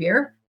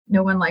behavior.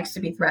 No one likes to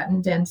be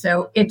threatened. And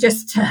so it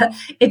just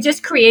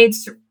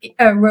creates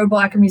a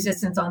roadblock and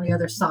resistance on the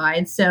other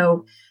side.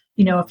 So,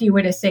 if you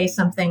were to say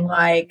something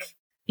like,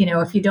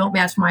 if you don't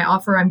match my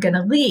offer, I'm going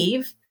to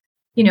leave,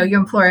 your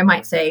employer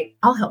might say,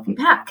 I'll help you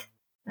pack,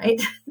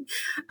 right?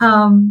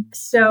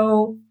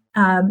 So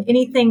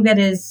anything that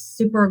is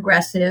super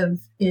aggressive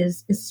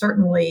is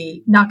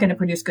certainly not going to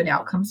produce good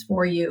outcomes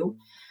for you.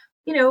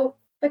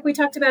 Like we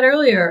talked about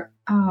earlier,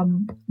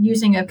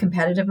 using a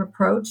competitive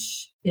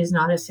approach is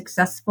not as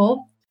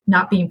successful.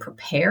 Not being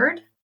prepared.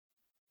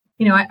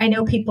 I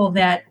know people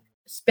that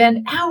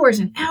spend hours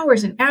and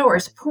hours and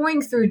hours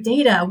pouring through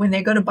data when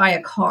they go to buy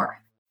a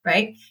car,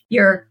 right?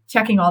 You're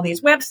checking all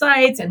these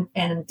websites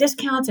and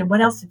discounts and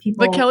what else do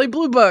people... Like Kelley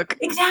Blue Book.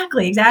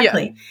 Exactly.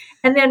 Yeah.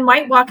 And then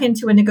might walk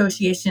into a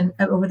negotiation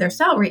over their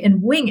salary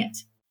and wing it.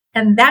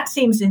 And that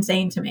seems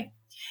insane to me.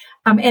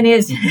 And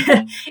is.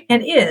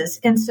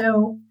 And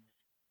so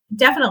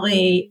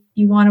definitely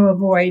you want to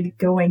avoid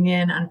going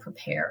in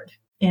unprepared.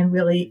 And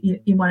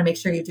really, you want to make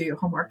sure you do your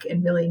homework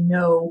and really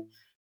know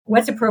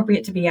what's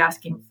appropriate to be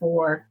asking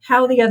for,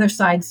 how the other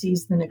side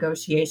sees the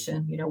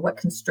negotiation, what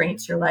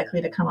constraints you're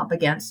likely to come up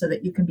against so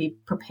that you can be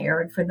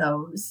prepared for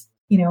those,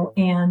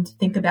 and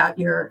think about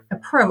your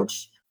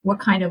approach. What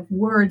kind of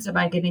words am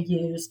I going to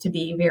use to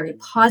be very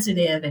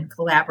positive and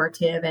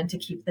collaborative and to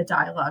keep the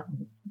dialogue,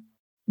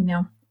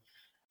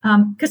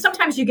 because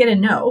sometimes you get a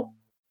no.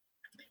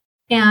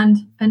 And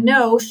a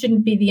no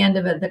shouldn't be the end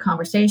of the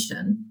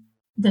conversation.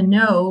 The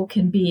no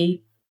can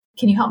be,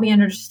 can you help me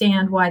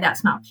understand why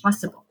that's not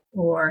possible?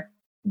 Or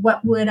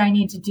what would I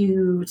need to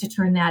do to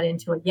turn that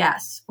into a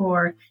yes?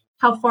 Or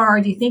how far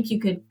do you think you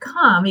could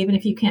come, even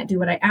if you can't do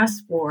what I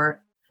asked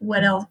for?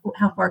 What else,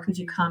 how far could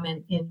you come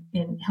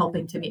in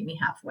helping to meet me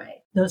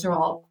halfway? Those are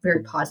all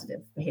very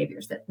positive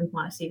behaviors that we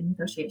want to see in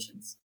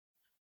negotiations,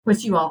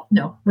 which you all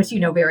know, which you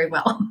know very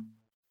well.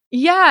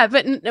 Yeah,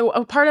 but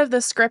a part of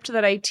the script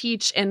that I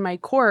teach in my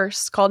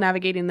course called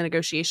Navigating the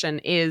Negotiation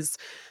is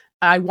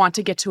I want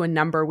to get to a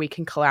number we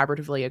can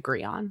collaboratively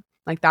agree on.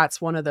 Like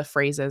that's one of the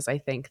phrases I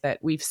think that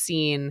we've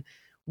seen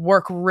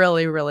work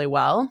really, really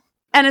well.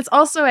 And it's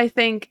also, I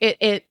think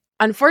it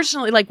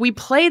unfortunately, like we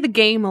play the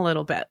game a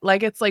little bit.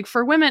 Like it's like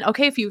for women,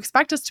 okay, if you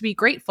expect us to be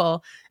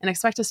grateful and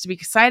expect us to be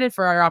excited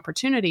for our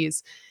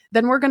opportunities,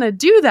 then we're going to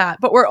do that,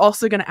 but we're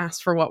also going to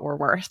ask for what we're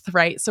worth,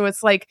 right? So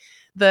it's like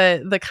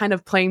the kind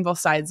of playing both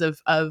sides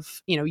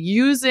of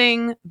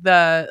using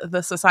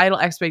the societal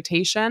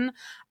expectation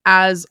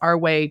as our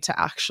way to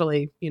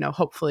actually,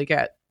 hopefully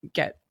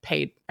get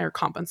paid or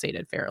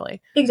compensated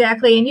fairly.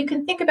 Exactly. And you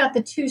can think about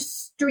the two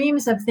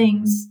streams of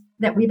things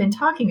that we've been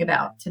talking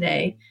about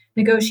today,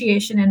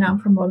 negotiation and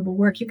non-promotable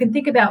work. You can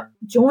think about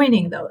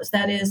joining those.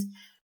 That is,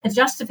 a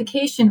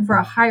justification for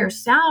a higher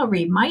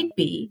salary might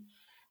be,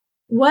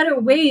 what are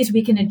ways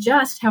we can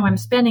adjust how I'm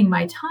spending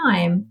my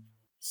time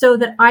so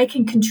that I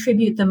can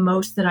contribute the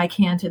most that I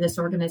can to this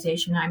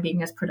organization? I'm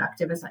being as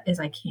productive as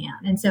I can.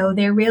 And so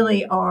they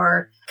really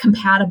are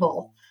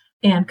compatible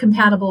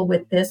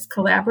with this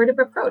collaborative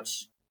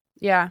approach.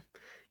 Yeah.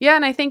 Yeah.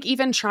 And I think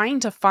even trying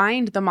to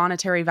find the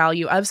monetary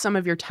value of some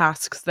of your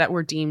tasks that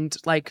were deemed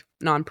like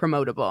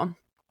non-promotable.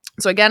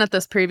 So again, at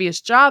this previous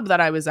job that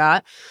I was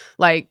at,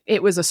 like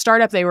it was a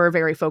startup, they were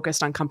very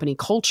focused on company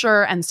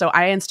culture. And so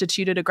I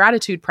instituted a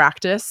gratitude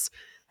practice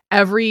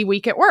every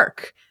week at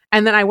work.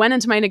 And then I went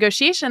into my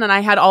negotiation and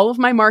I had all of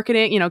my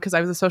marketing, because I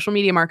was a social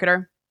media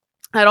marketer.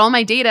 I had all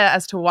my data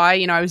as to why,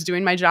 I was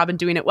doing my job and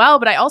doing it well.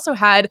 But I also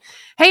had,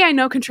 hey, I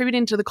know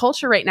contributing to the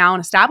culture right now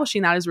and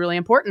establishing that is really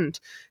important.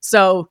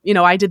 So,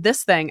 I did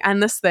this thing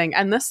and this thing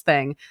and this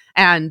thing.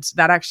 And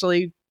that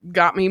actually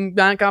got me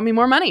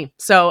more money.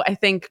 So I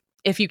think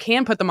if you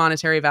can put the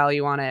monetary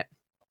value on it,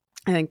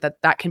 I think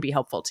that can be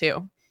helpful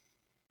too.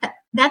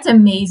 That's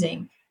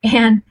amazing.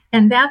 And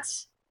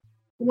that's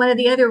one of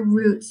the other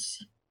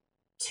routes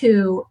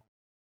to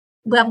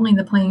leveling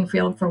the playing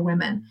field for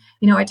women.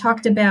 I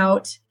talked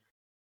about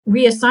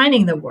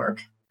reassigning the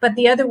work, but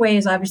the other way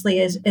is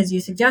obviously, as you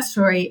suggest,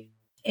 Tori,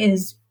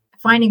 is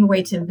finding a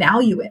way to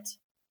value it.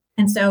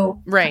 And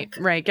so, right,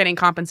 getting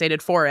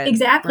compensated for it.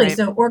 Exactly. Right.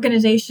 So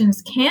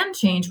organizations can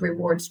change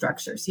reward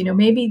structures.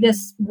 Maybe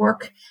this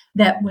work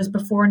that was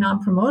before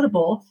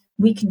non-promotable,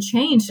 we can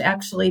change to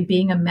actually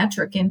being a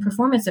metric in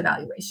performance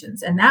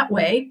evaluations. And that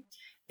way,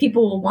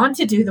 people will want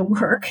to do the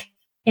work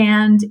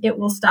and it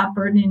will stop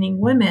burdening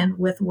women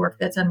with work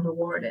that's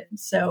unrewarded.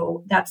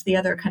 So that's the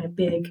other kind of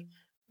big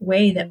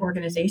way that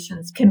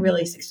organizations can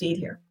really succeed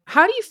here.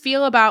 How do you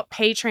feel about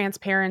pay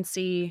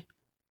transparency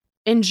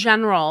in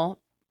general?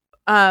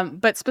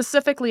 But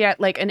specifically at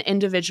like an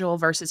individual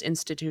versus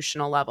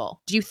institutional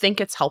level, do you think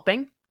it's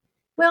helping?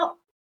 Well,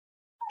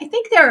 I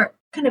think they're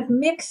kind of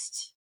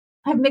mixed.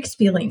 I have mixed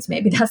feelings.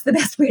 Maybe that's the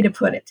best way to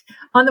put it.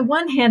 On the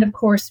one hand, of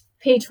course,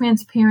 pay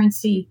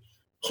transparency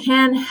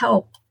can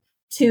help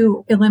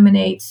to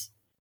eliminate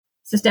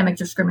systemic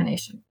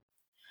discrimination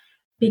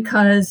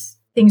because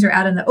things are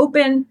out in the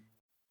open.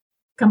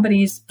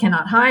 Companies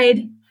cannot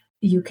hide.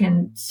 You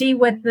can see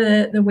what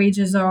the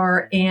wages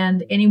are,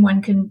 and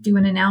anyone can do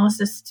an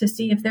analysis to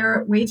see if there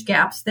are wage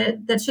gaps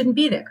that shouldn't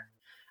be there.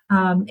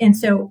 And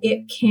so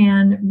it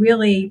can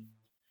really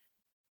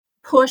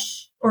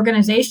push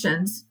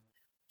organizations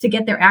to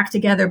get their act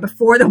together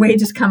before the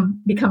wages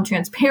become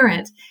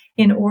transparent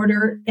in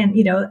order.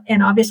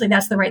 And obviously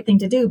that's the right thing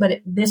to do, but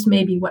this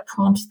may be what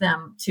prompts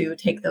them to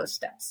take those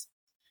steps.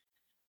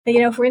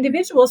 But, for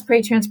individuals,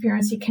 pay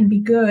transparency can be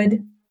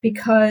good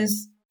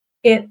because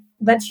it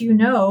lets you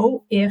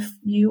know if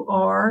you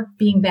are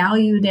being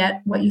valued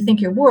at what you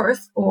think you're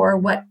worth or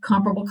what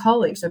comparable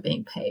colleagues are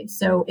being paid.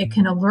 So it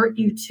can alert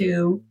you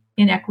to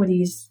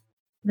inequities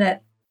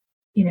that,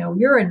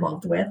 you're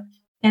involved with.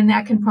 And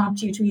that can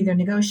prompt you to either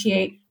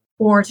negotiate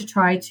or to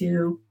try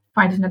to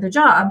find another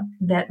job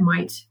that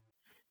might,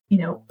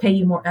 pay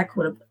you more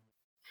equitably.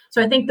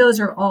 So I think those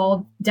are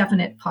all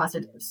definite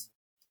positives.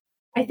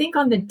 I think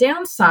on the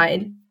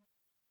downside,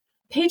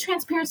 pay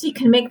transparency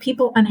can make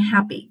people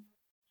unhappy.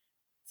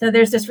 So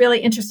there's this really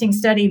interesting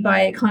study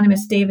by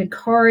economist David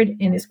Card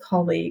and his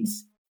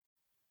colleagues.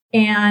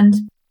 And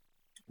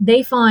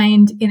they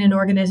find in an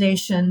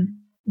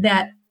organization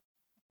that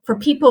for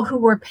people who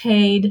were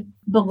paid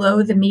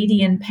below the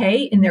median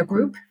pay in their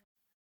group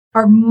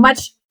are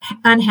much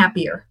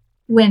unhappier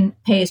when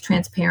pay is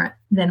transparent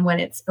than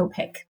when it's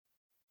opaque.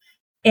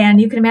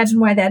 And you can imagine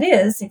why that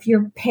is. If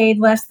you're paid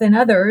less than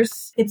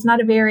others, it's not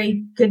a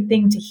very good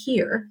thing to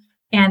hear.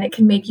 And it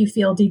can make you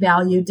feel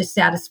devalued,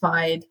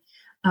 dissatisfied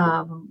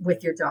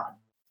with your job.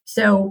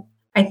 So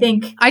I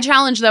think I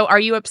challenge though, are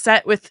you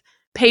upset with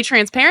pay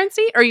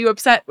transparency? Or are you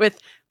upset with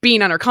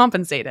being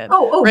undercompensated?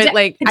 Right?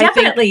 Like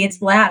definitely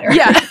it's latter.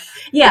 Yeah.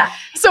 Yeah.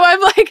 So I'm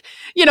like,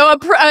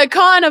 a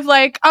con of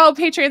like, oh,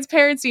 pay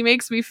transparency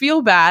makes me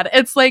feel bad.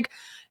 It's like,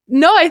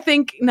 no, I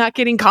think not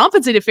getting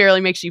compensated fairly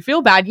makes you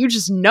feel bad. You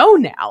just know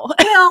now.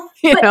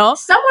 Well,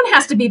 someone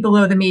has to be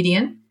below the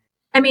median.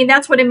 I mean,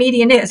 that's what a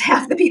median is.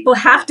 Half the people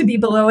have to be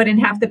below it and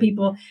half the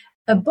people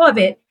above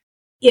it.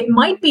 It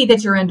might be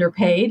that you're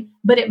underpaid,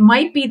 but it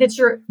might be that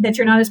you're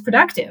not as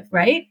productive,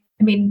 right?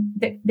 I mean,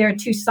 there are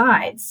two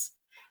sides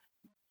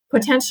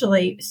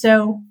potentially.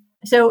 So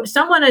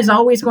someone is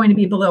always going to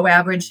be below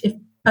average if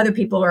other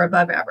people are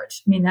above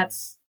average. I mean,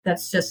 that's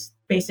just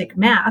basic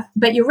math.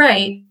 But you're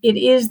right. It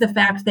is the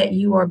fact that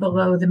you are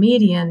below the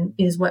median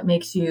is what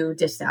makes you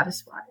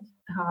dissatisfied.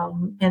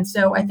 And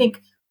so I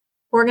think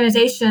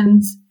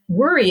organizations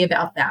worry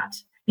about that.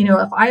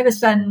 If I of a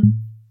sudden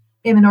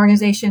am an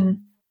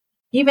organization,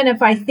 even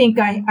if I think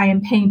I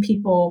am paying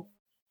people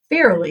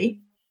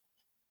fairly,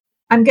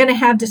 I'm going to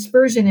have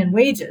dispersion in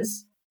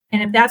wages.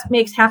 And if that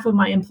makes half of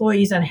my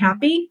employees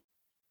unhappy,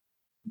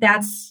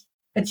 that's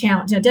a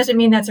challenge. It doesn't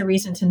mean that's a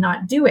reason to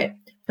not do it.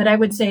 But I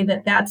would say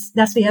that that's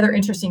the other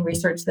interesting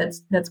research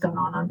that's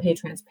gone on pay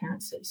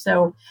transparency.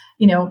 So,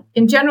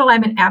 in general,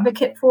 I'm an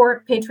advocate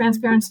for pay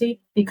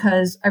transparency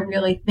because I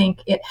really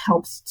think it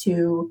helps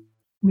to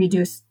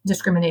reduce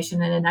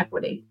discrimination and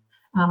inequity.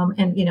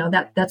 And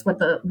that's what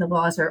the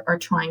laws are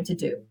trying to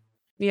do.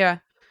 Yeah.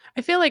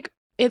 I feel like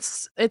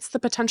it's the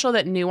potential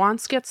that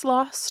nuance gets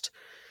lost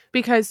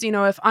because,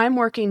 if I'm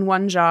working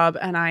one job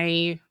and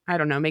I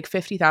don't know, make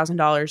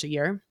 $50,000 a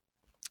year,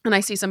 and I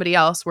see somebody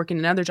else working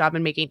another job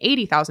and making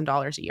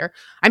 $80,000 a year,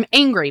 I'm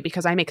angry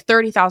because I make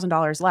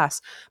 $30,000 less.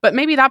 But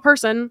maybe that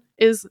person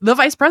is the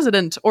vice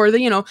president or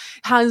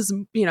has,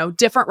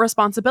 different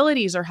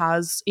responsibilities or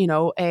has,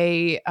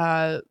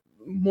 a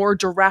more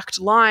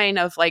direct line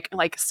of like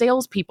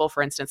salespeople,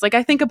 for instance. Like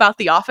I think about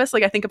The Office,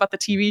 like I think about the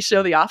TV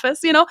show The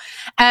Office,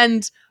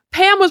 and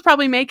Pam was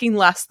probably making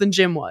less than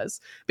Jim was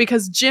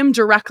because Jim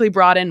directly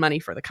brought in money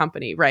for the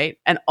company, right?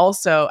 And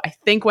also, I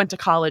think went to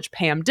college,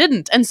 Pam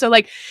didn't. And so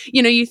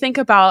you think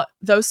about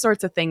those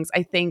sorts of things.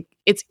 I think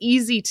it's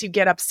easy to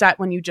get upset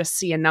when you just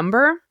see a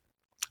number.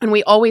 And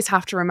we always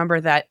have to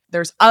remember that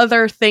there's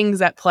other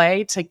things at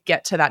play to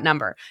get to that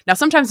number. Now,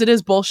 sometimes it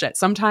is bullshit.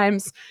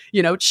 Sometimes,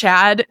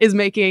 Chad is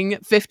making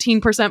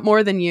 15%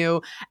 more than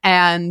you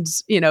and,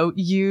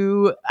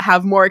 you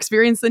have more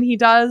experience than he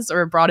does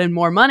or brought in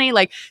more money.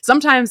 Like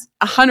sometimes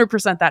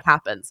 100% that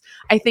happens.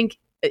 I think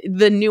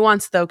the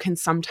nuance, though, can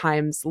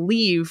sometimes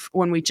leave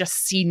when we just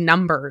see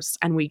numbers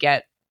and we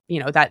get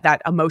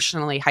that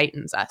emotionally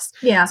heightens us.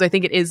 Yeah. So I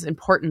think it is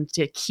important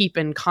to keep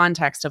in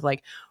context of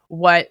like,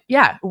 what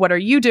are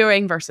you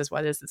doing versus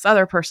what is this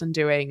other person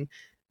doing?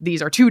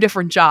 These are two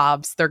different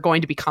jobs. They're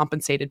going to be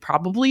compensated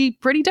probably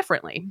pretty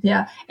differently.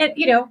 Yeah. And,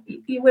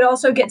 you would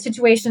also get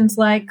situations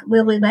like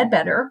Lilly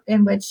Ledbetter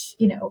in which,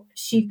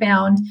 she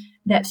found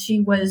that she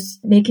was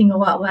making a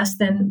lot less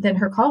than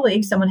her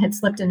colleagues. Someone had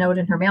slipped a note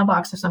in her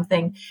mailbox or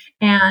something,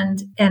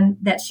 and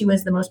that she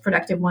was the most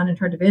productive one in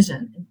her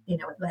division.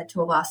 It led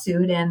to a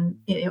lawsuit and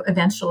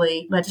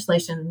eventually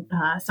legislation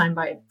signed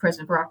by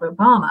President Barack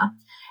Obama.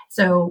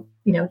 So,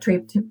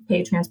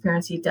 pay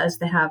transparency does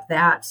have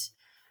that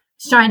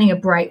shining a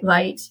bright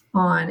light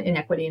on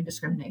inequity and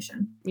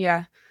discrimination.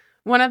 Yeah.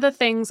 One of the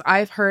things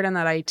I've heard and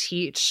that I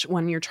teach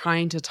when you're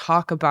trying to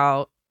talk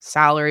about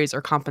salaries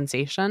or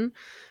compensation,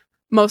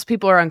 most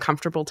people are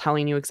uncomfortable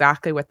telling you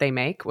exactly what they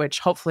make, which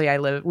hopefully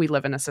we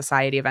live in a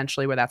society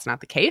eventually where that's not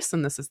the case.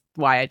 And this is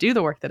why I do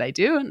the work that I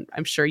do. And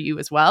I'm sure you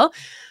as well.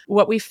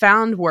 What we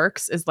found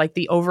works is like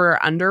the over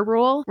or under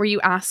rule, where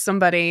you ask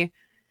somebody,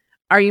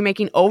 are you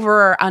making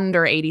over or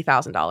under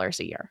 $80,000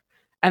 a year?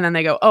 And then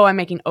they go, oh, I'm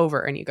making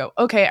over. And you go,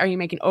 okay, are you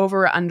making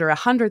over or under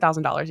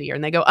 $100,000 a year?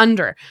 And they go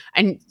under.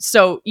 And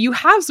so you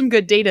have some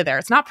good data there.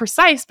 It's not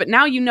precise, but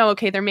now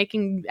okay, they're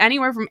making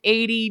anywhere from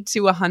 $80,000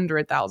 to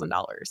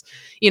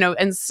 $100,000,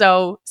 and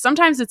so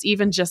sometimes it's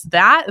even just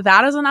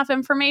that is enough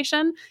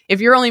information.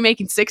 If you're only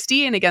making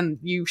 60, and again,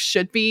 you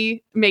should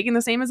be making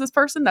the same as this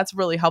person, that's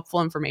really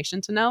helpful information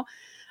to know.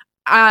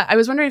 I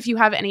was wondering if you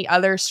have any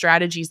other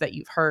strategies that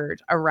you've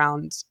heard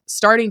around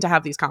starting to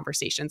have these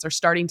conversations or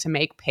starting to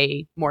make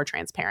pay more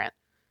transparent.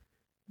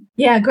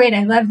 Yeah, great.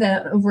 I love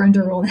the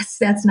over-under rule.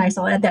 That's nice.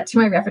 I'll add that to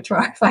my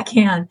repertoire if I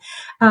can.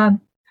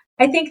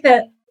 I think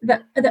that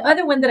the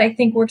other one that I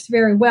think works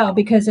very well,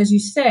 because as you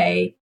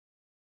say,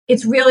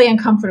 it's really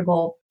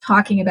uncomfortable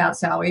talking about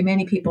salary.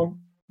 Many people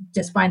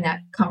just find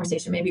that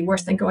conversation maybe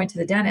worse than going to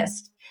the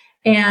dentist.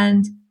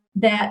 And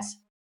that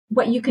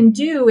what you can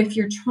do if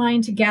you're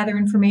trying to gather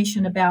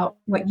information about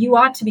what you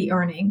ought to be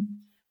earning,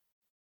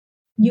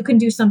 you can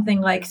do something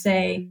like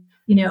say,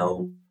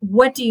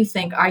 what do you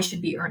think I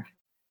should be earning?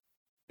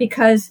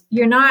 Because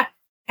you're not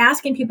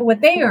asking people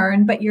what they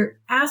earn, but you're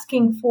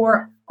asking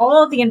for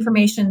all of the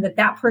information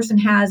that person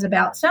has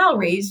about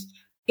salaries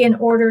in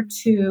order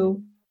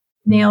to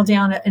nail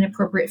down an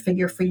appropriate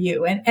figure for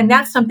you. And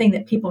that's something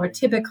that people are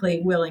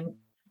typically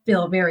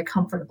feel very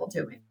comfortable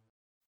doing.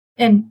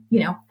 and,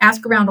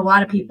 ask around a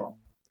lot of people.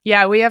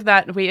 Yeah, we have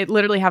that. We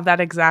literally have that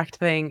exact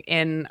thing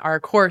in our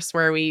course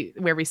where we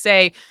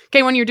say,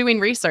 okay, when you're doing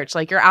research,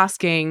 like you're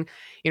asking,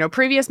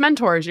 previous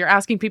mentors, you're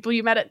asking people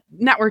you met at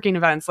networking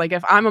events. Like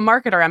if I'm a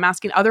marketer, I'm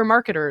asking other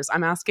marketers,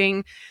 I'm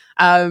asking,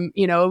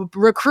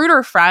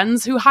 recruiter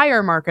friends who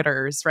hire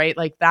marketers, right?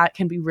 Like that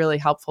can be really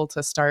helpful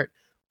to start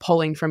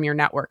pulling from your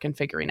network and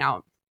figuring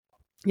out,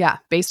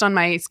 based on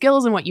my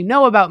skills and what you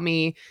know about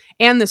me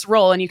and this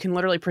role, and you can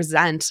literally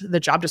present the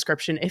job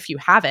description if you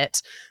have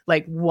it,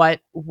 like what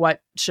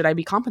should I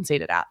be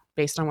compensated at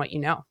based on what you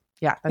know?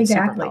 Yeah, that's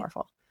super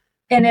powerful.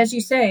 And as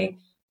you say,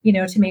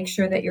 to make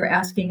sure that you're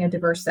asking a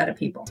diverse set of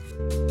people.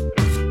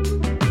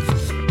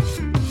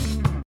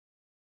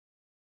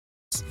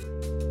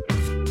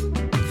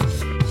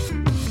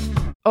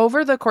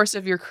 Over the course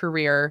of your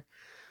career,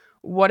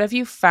 what have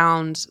you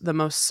found the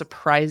most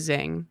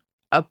surprising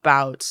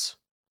about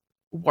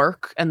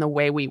work and the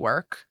way we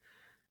work?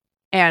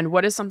 And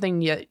what is something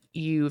that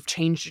you've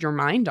changed your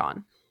mind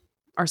on,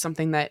 or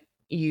something that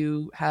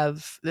you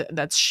have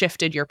that's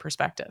shifted your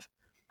perspective?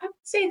 I would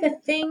say the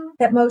thing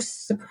that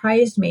most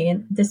surprised me,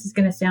 and this is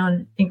going to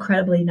sound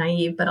incredibly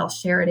naive, but I'll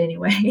share it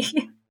anyway,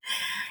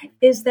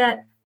 is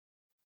that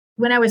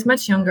when I was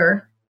much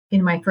younger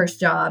in my first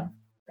job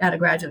at a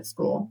graduate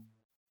school,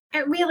 I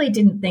really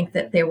didn't think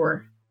that there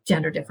were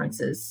gender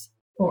differences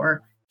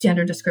or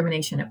gender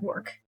discrimination at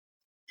work.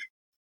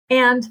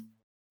 And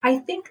I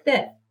think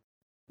that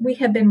we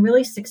have been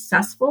really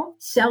successful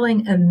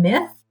selling a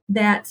myth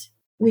that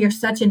we are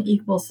such an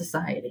equal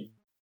society.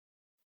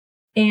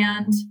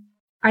 And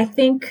I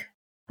think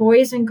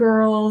boys and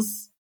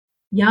girls,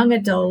 young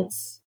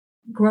adults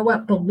grow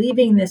up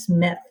believing this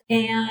myth.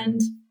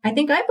 And I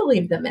think I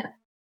believed the myth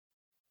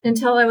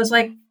until I was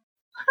like,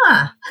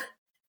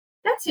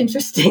 that's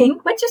interesting.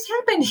 What just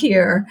happened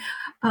here?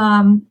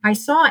 I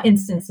saw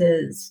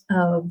instances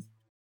of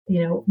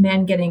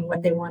men getting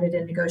what they wanted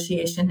in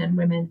negotiation and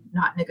women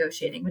not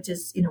negotiating, which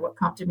is, what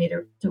prompted me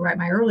to write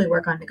my early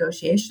work on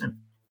negotiation.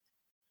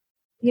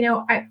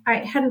 I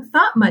hadn't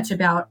thought much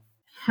about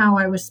how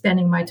I was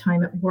spending my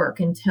time at work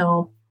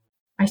until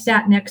I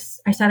sat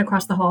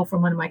across the hall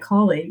from one of my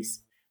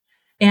colleagues,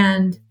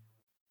 and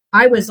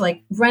I was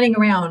like running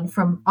around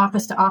from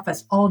office to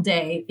office all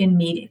day in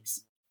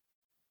meetings.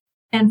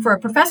 And for a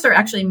professor,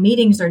 actually,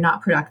 meetings are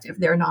not productive.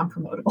 They're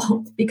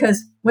non-promotable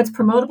because what's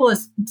promotable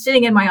is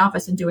sitting in my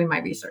office and doing my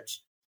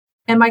research.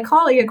 And my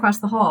colleague across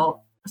the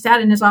hall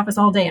sat in his office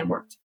all day and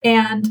worked.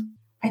 And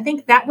I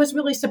think that was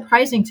really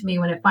surprising to me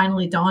when it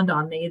finally dawned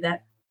on me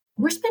that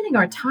we're spending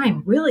our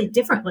time really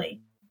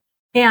differently.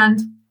 And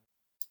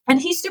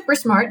he's super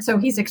smart, so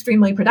he's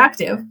extremely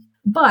productive,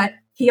 but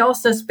he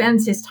also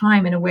spends his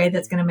time in a way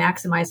that's going to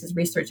maximize his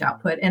research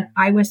output. And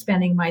I was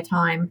spending my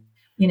time,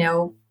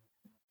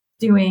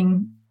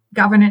 doing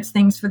governance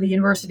things for the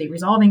university,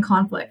 resolving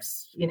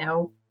conflicts,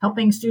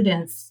 helping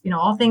students,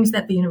 all things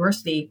that the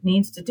university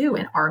needs to do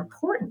and are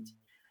important.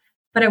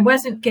 But I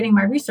wasn't getting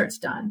my research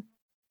done.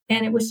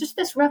 And it was just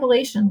this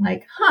revelation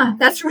like,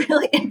 that's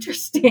really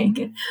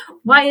interesting.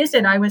 Why is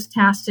it I was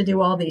tasked to do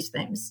all these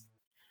things?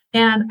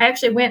 And I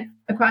actually went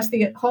across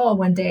the hall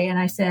one day and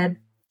I said,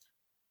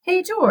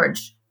 hey,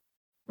 George,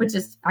 which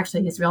is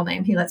actually his real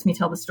name. He lets me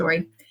tell the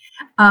story.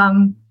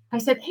 I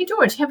said, hey,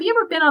 George, have you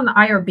ever been on the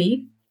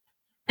IRB?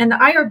 And the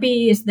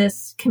IRB is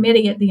this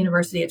committee at the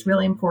university. It's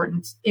really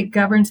important. It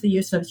governs the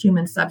use of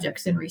human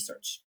subjects in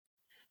research.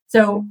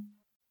 So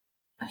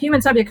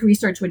human subject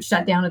research would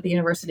shut down at the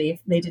university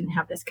if they didn't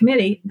have this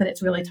committee, but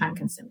it's really time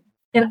consuming.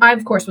 And I,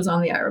 of course, was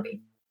on the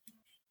IRB.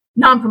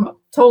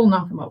 Total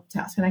non-promote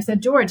task. And I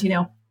said, George,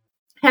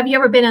 have you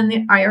ever been on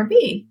the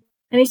IRB?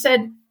 And he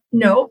said,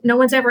 no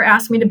one's ever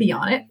asked me to be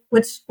on it,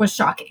 which was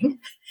shocking.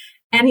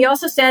 And he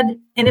also said,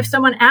 and if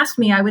someone asked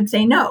me, I would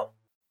say no.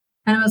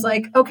 And I was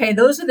like, okay,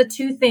 those are the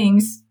two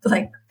things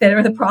that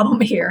are the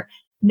problem here.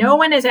 No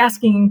one is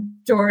asking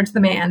George, the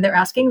man. They're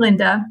asking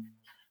Linda.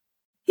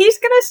 He's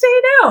going to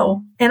say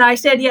no. And I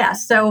said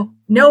yes. So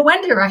no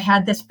wonder I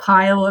had this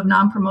pile of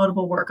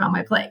non-promotable work on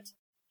my plate.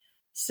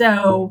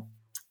 So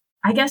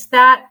I guess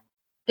that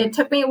it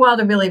took me a while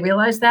to really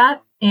realize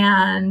that.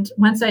 And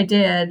once I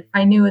did,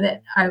 I knew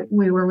that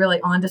we were really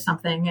onto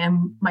something.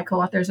 And my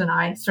co-authors and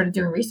I started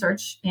doing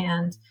research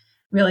and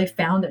really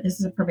found that this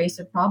is a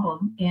pervasive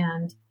problem.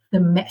 And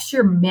the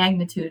sheer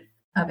magnitude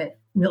of it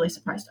really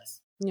surprised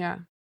us. Yeah.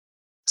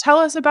 Tell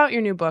us about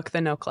your new book,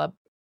 The No Club.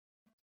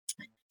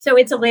 So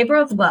it's a labor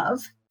of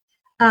love.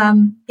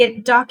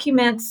 It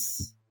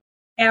documents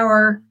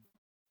our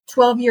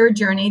 12-year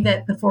journey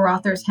that the four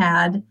authors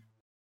had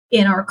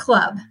in our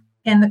club.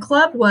 And the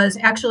club was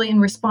actually in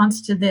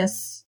response to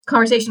this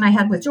conversation I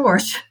had with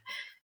George,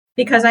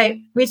 because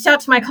I reached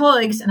out to my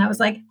colleagues and I was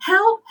like,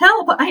 help,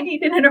 I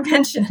need an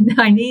intervention.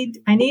 I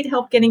need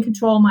help getting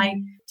control of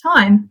my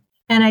time.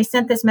 And I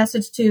sent this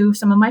message to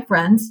some of my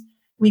friends.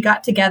 We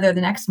got together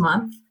the next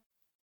month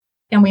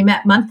and we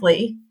met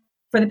monthly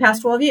for the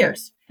past 12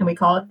 years. And we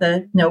call it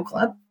the No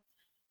Club.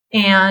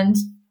 And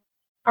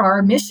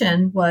our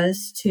mission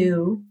was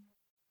to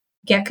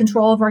get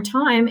control of our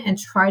time and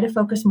try to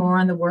focus more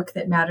on the work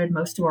that mattered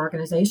most to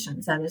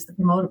organizations, that is the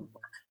promotable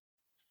work.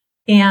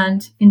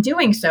 And in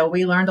doing so,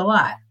 we learned a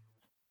lot.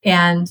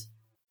 And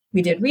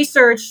we did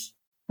research.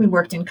 We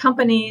worked in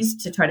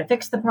companies to try to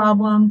fix the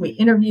problem. We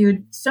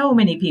interviewed so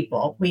many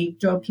people. We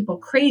drove people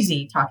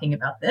crazy talking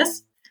about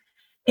this.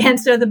 And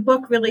so the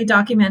book really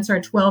documents our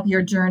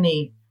 12-year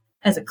journey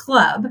as a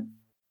club,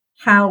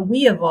 how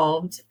we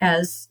evolved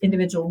as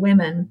individual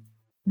women,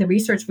 the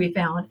research we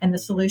found, and the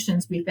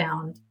solutions we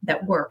found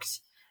that worked,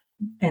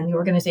 and the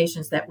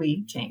organizations that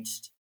we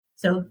changed.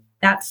 So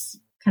that's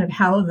kind of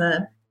how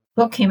the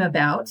book came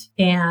about,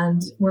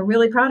 and we're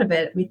really proud of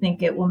it. We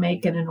think it will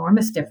make an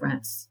enormous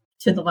difference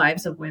to the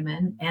lives of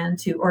women and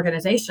to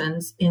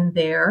organizations in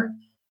their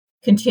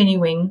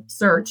continuing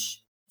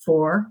search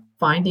for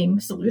finding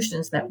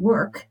solutions that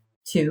work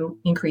to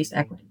increase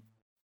equity.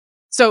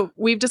 So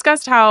we've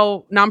discussed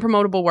how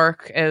non-promotable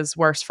work is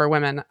worse for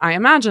women. I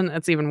imagine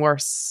it's even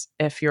worse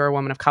if you're a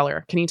woman of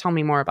color. Can you tell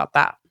me more about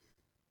that?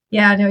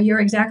 Yeah, no, you're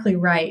exactly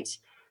right.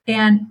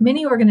 And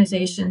many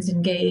organizations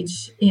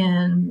engage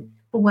in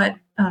what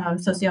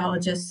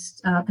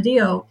sociologist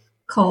Padillo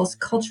calls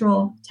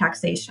cultural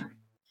taxation.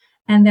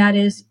 And that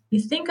is, you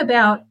think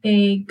about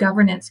a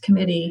governance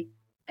committee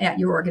at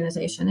your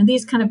organization. And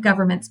these kind of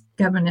governance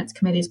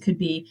committees could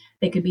be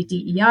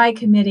DEI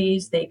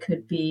committees, they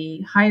could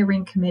be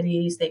hiring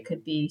committees, they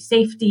could be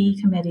safety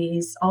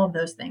committees, all of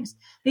those things.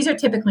 These are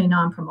typically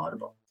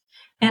non-promotable.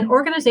 And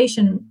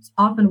organizations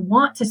often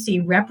want to see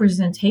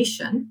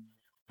representation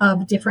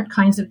of different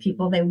kinds of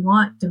people. They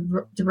want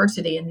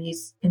diversity in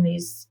these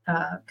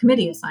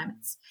committee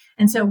assignments.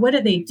 And so what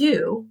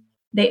do?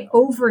 They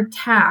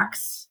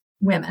overtax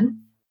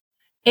women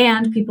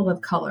and people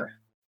of color,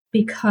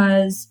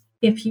 because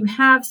if you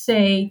have,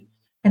 say,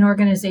 an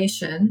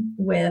organization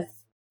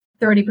with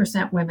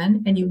 30%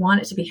 women and you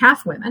want it to be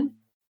half women,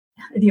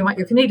 if you want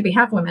your committee to be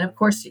half women, of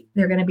course,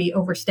 they're going to be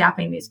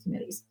overstaffing these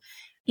committees.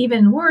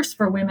 Even worse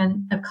for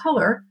women of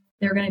color,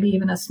 they're going to be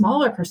even a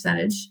smaller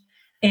percentage.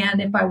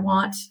 And if I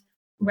want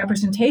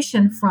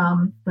representation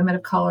from women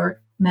of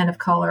color, men of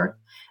color,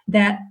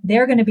 that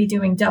they're going to be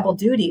doing double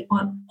duty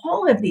on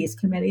all of these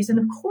committees. And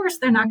of course,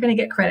 they're not going to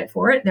get credit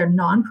for it. They're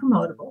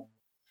non-promotable.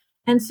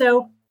 And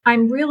so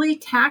I'm really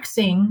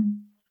taxing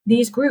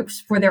these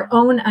groups for their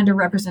own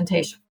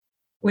underrepresentation,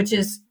 which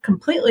is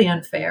completely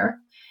unfair.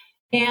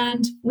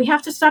 And we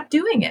have to stop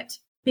doing it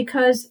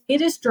because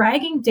it is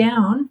dragging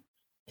down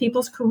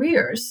people's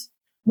careers,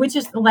 which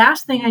is the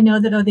last thing I know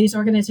that these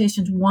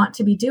organizations want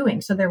to be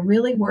doing. So they're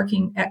really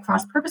working at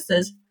cross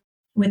purposes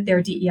with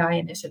their DEI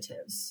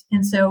initiatives.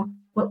 And so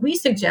what we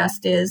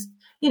suggest is,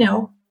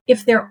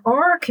 if there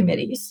are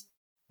committees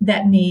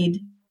that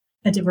need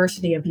a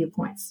diversity of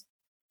viewpoints,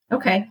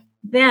 okay,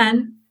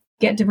 then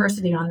get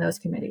diversity on those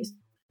committees.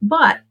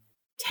 But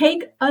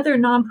take other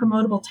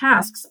non-promotable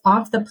tasks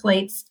off the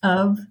plates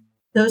of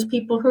those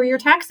people who you're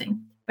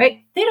taxing,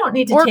 right? They don't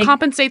need to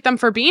compensate them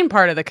for being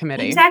part of the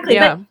committee. Exactly.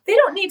 Yeah. But they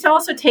don't need to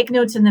also take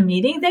notes in the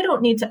meeting. They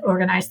don't need to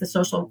organize the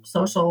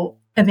social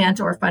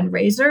event or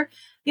fundraiser,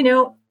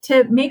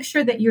 to make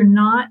sure that you're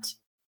not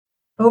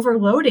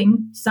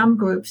overloading some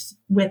groups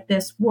with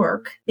this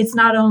work. It's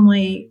not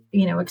only,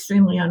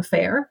 extremely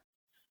unfair,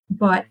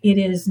 but it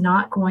is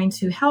not going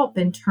to help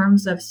in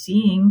terms of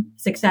seeing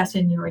success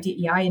in your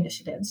DEI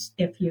initiatives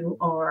if you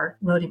are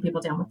loading people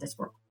down with this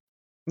work.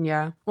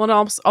 Yeah. Well,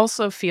 it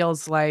also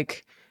feels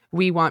like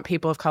we want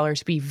people of color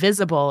to be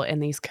visible in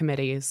these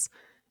committees.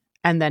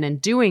 And then in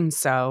doing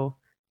so,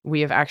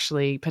 we have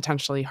actually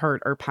potentially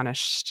hurt or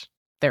punished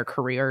their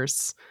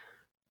careers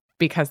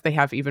because they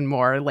have even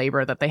more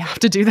labor that they have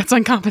to do that's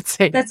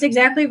uncompensated. That's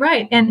exactly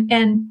right. And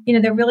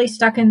they're really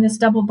stuck in this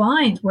double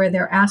bind where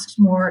they're asked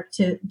more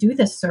to do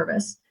this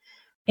service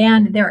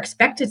and they're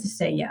expected to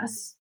say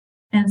yes.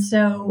 And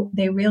so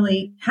they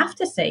really have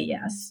to say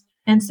yes.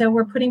 And so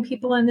we're putting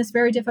people in this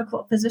very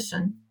difficult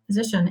position,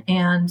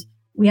 and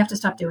we have to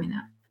stop doing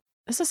that.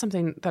 This is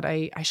something that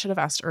I should have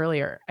asked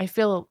earlier. I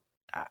feel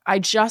I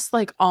just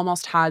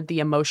almost had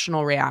the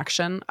emotional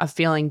reaction of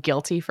feeling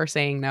guilty for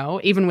saying no,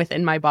 even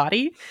within my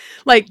body.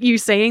 Like you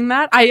saying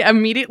that,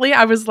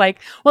 I was like,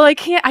 well, I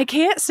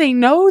can't say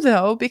no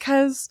though,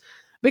 because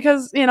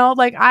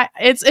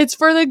it's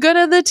for the good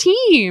of the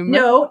team.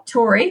 No,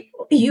 Tori,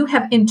 you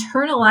have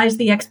internalized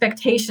the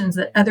expectations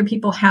that other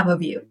people have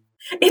of you.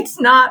 It's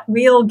not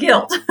real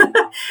guilt.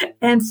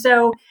 And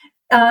so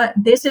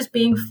this is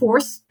being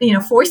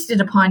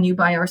foisted upon you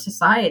by our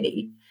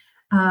society.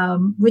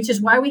 Which is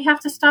why we have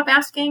to stop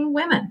asking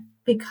women,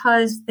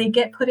 because they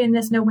get put in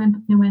this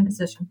no-win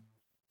position.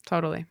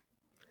 Totally.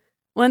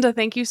 Linda,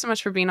 thank you so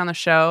much for being on the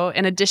show.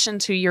 In addition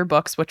to your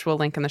books, which we'll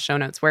link in the show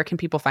notes, where can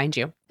people find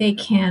you? They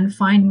can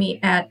find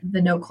me at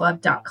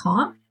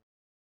thenoclub.com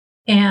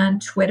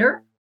and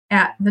Twitter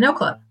at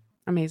thenoclub.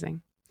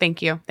 Amazing.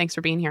 Thank you. Thanks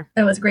for being here.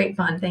 That was great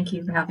fun. Thank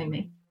you for having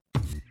me.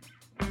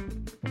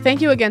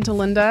 Thank you again to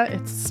Linda.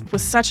 It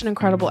was such an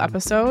incredible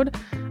episode.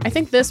 I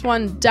think this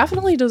one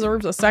definitely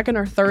deserves a second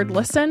or third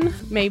listen.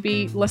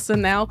 Maybe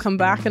listen now, come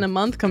back in a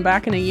month, come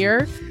back in a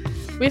year.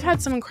 We've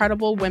had some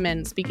incredible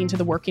women speaking to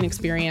the working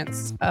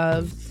experience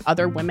of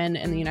other women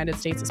in the United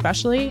States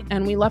especially,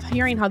 and we love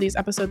hearing how these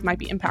episodes might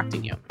be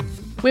impacting you.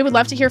 We would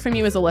love to hear from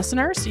you as a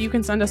listener, so you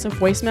can send us a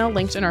voicemail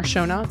linked in our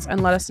show notes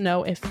and let us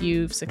know if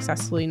you've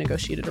successfully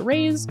negotiated a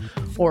raise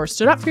or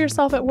stood up for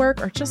yourself at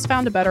work or just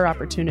found a better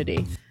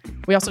opportunity.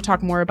 We also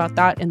talk more about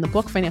that in the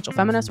book Financial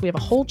Feminist. We have a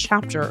whole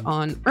chapter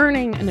on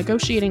earning and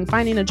negotiating,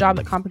 finding a job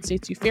that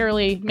compensates you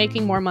fairly,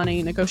 making more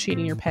money,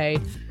 negotiating your pay.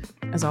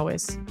 As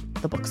always,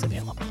 the book's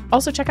available.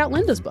 Also, check out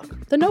Linda's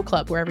book, The No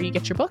Club, wherever you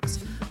get your books.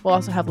 We'll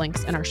also have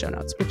links in our show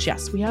notes, which,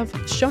 yes, we have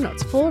show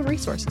notes full of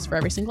resources for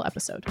every single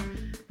episode.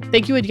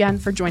 Thank you again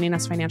for joining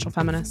us, Financial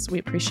Feminists. We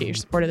appreciate your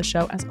support of the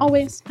show, as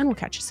always, and we'll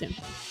catch you soon.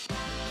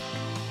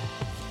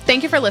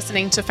 Thank you for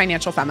listening to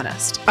Financial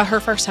Feminist, a Her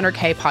First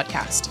 100K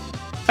podcast.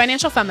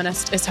 Financial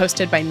Feminist is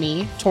hosted by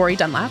me, Tori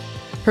Dunlap,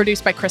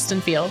 produced by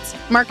Kristen Fields,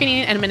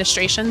 marketing and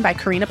administration by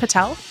Karina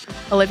Patel,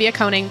 Olivia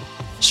Koning,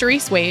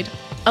 Sharice Wade,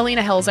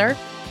 Alina Hilzer,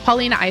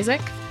 Paulina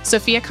Isaac,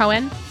 Sophia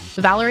Cohen,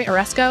 Valerie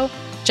Oresco,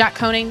 Jack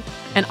Koning,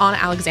 and Anna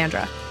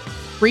Alexandra.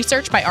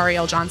 Research by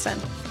Ariel Johnson.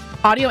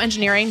 Audio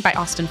engineering by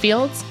Austin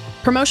Fields.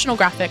 Promotional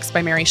graphics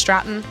by Mary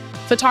Stratton.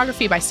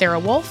 Photography by Sarah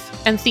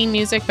Wolf. And theme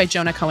music by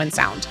Jonah Cohen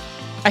Sound.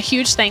 A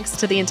huge thanks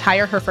to the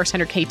entire Her First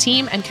 100K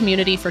team and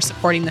community for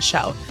supporting the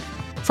show.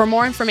 For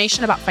more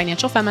information about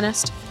Financial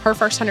Feminist, Her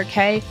First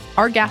 100K,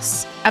 our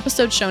guests,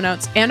 episode show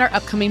notes, and our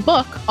upcoming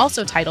book,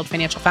 also titled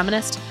Financial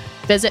Feminist,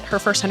 visit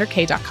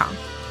herfirst100k.com.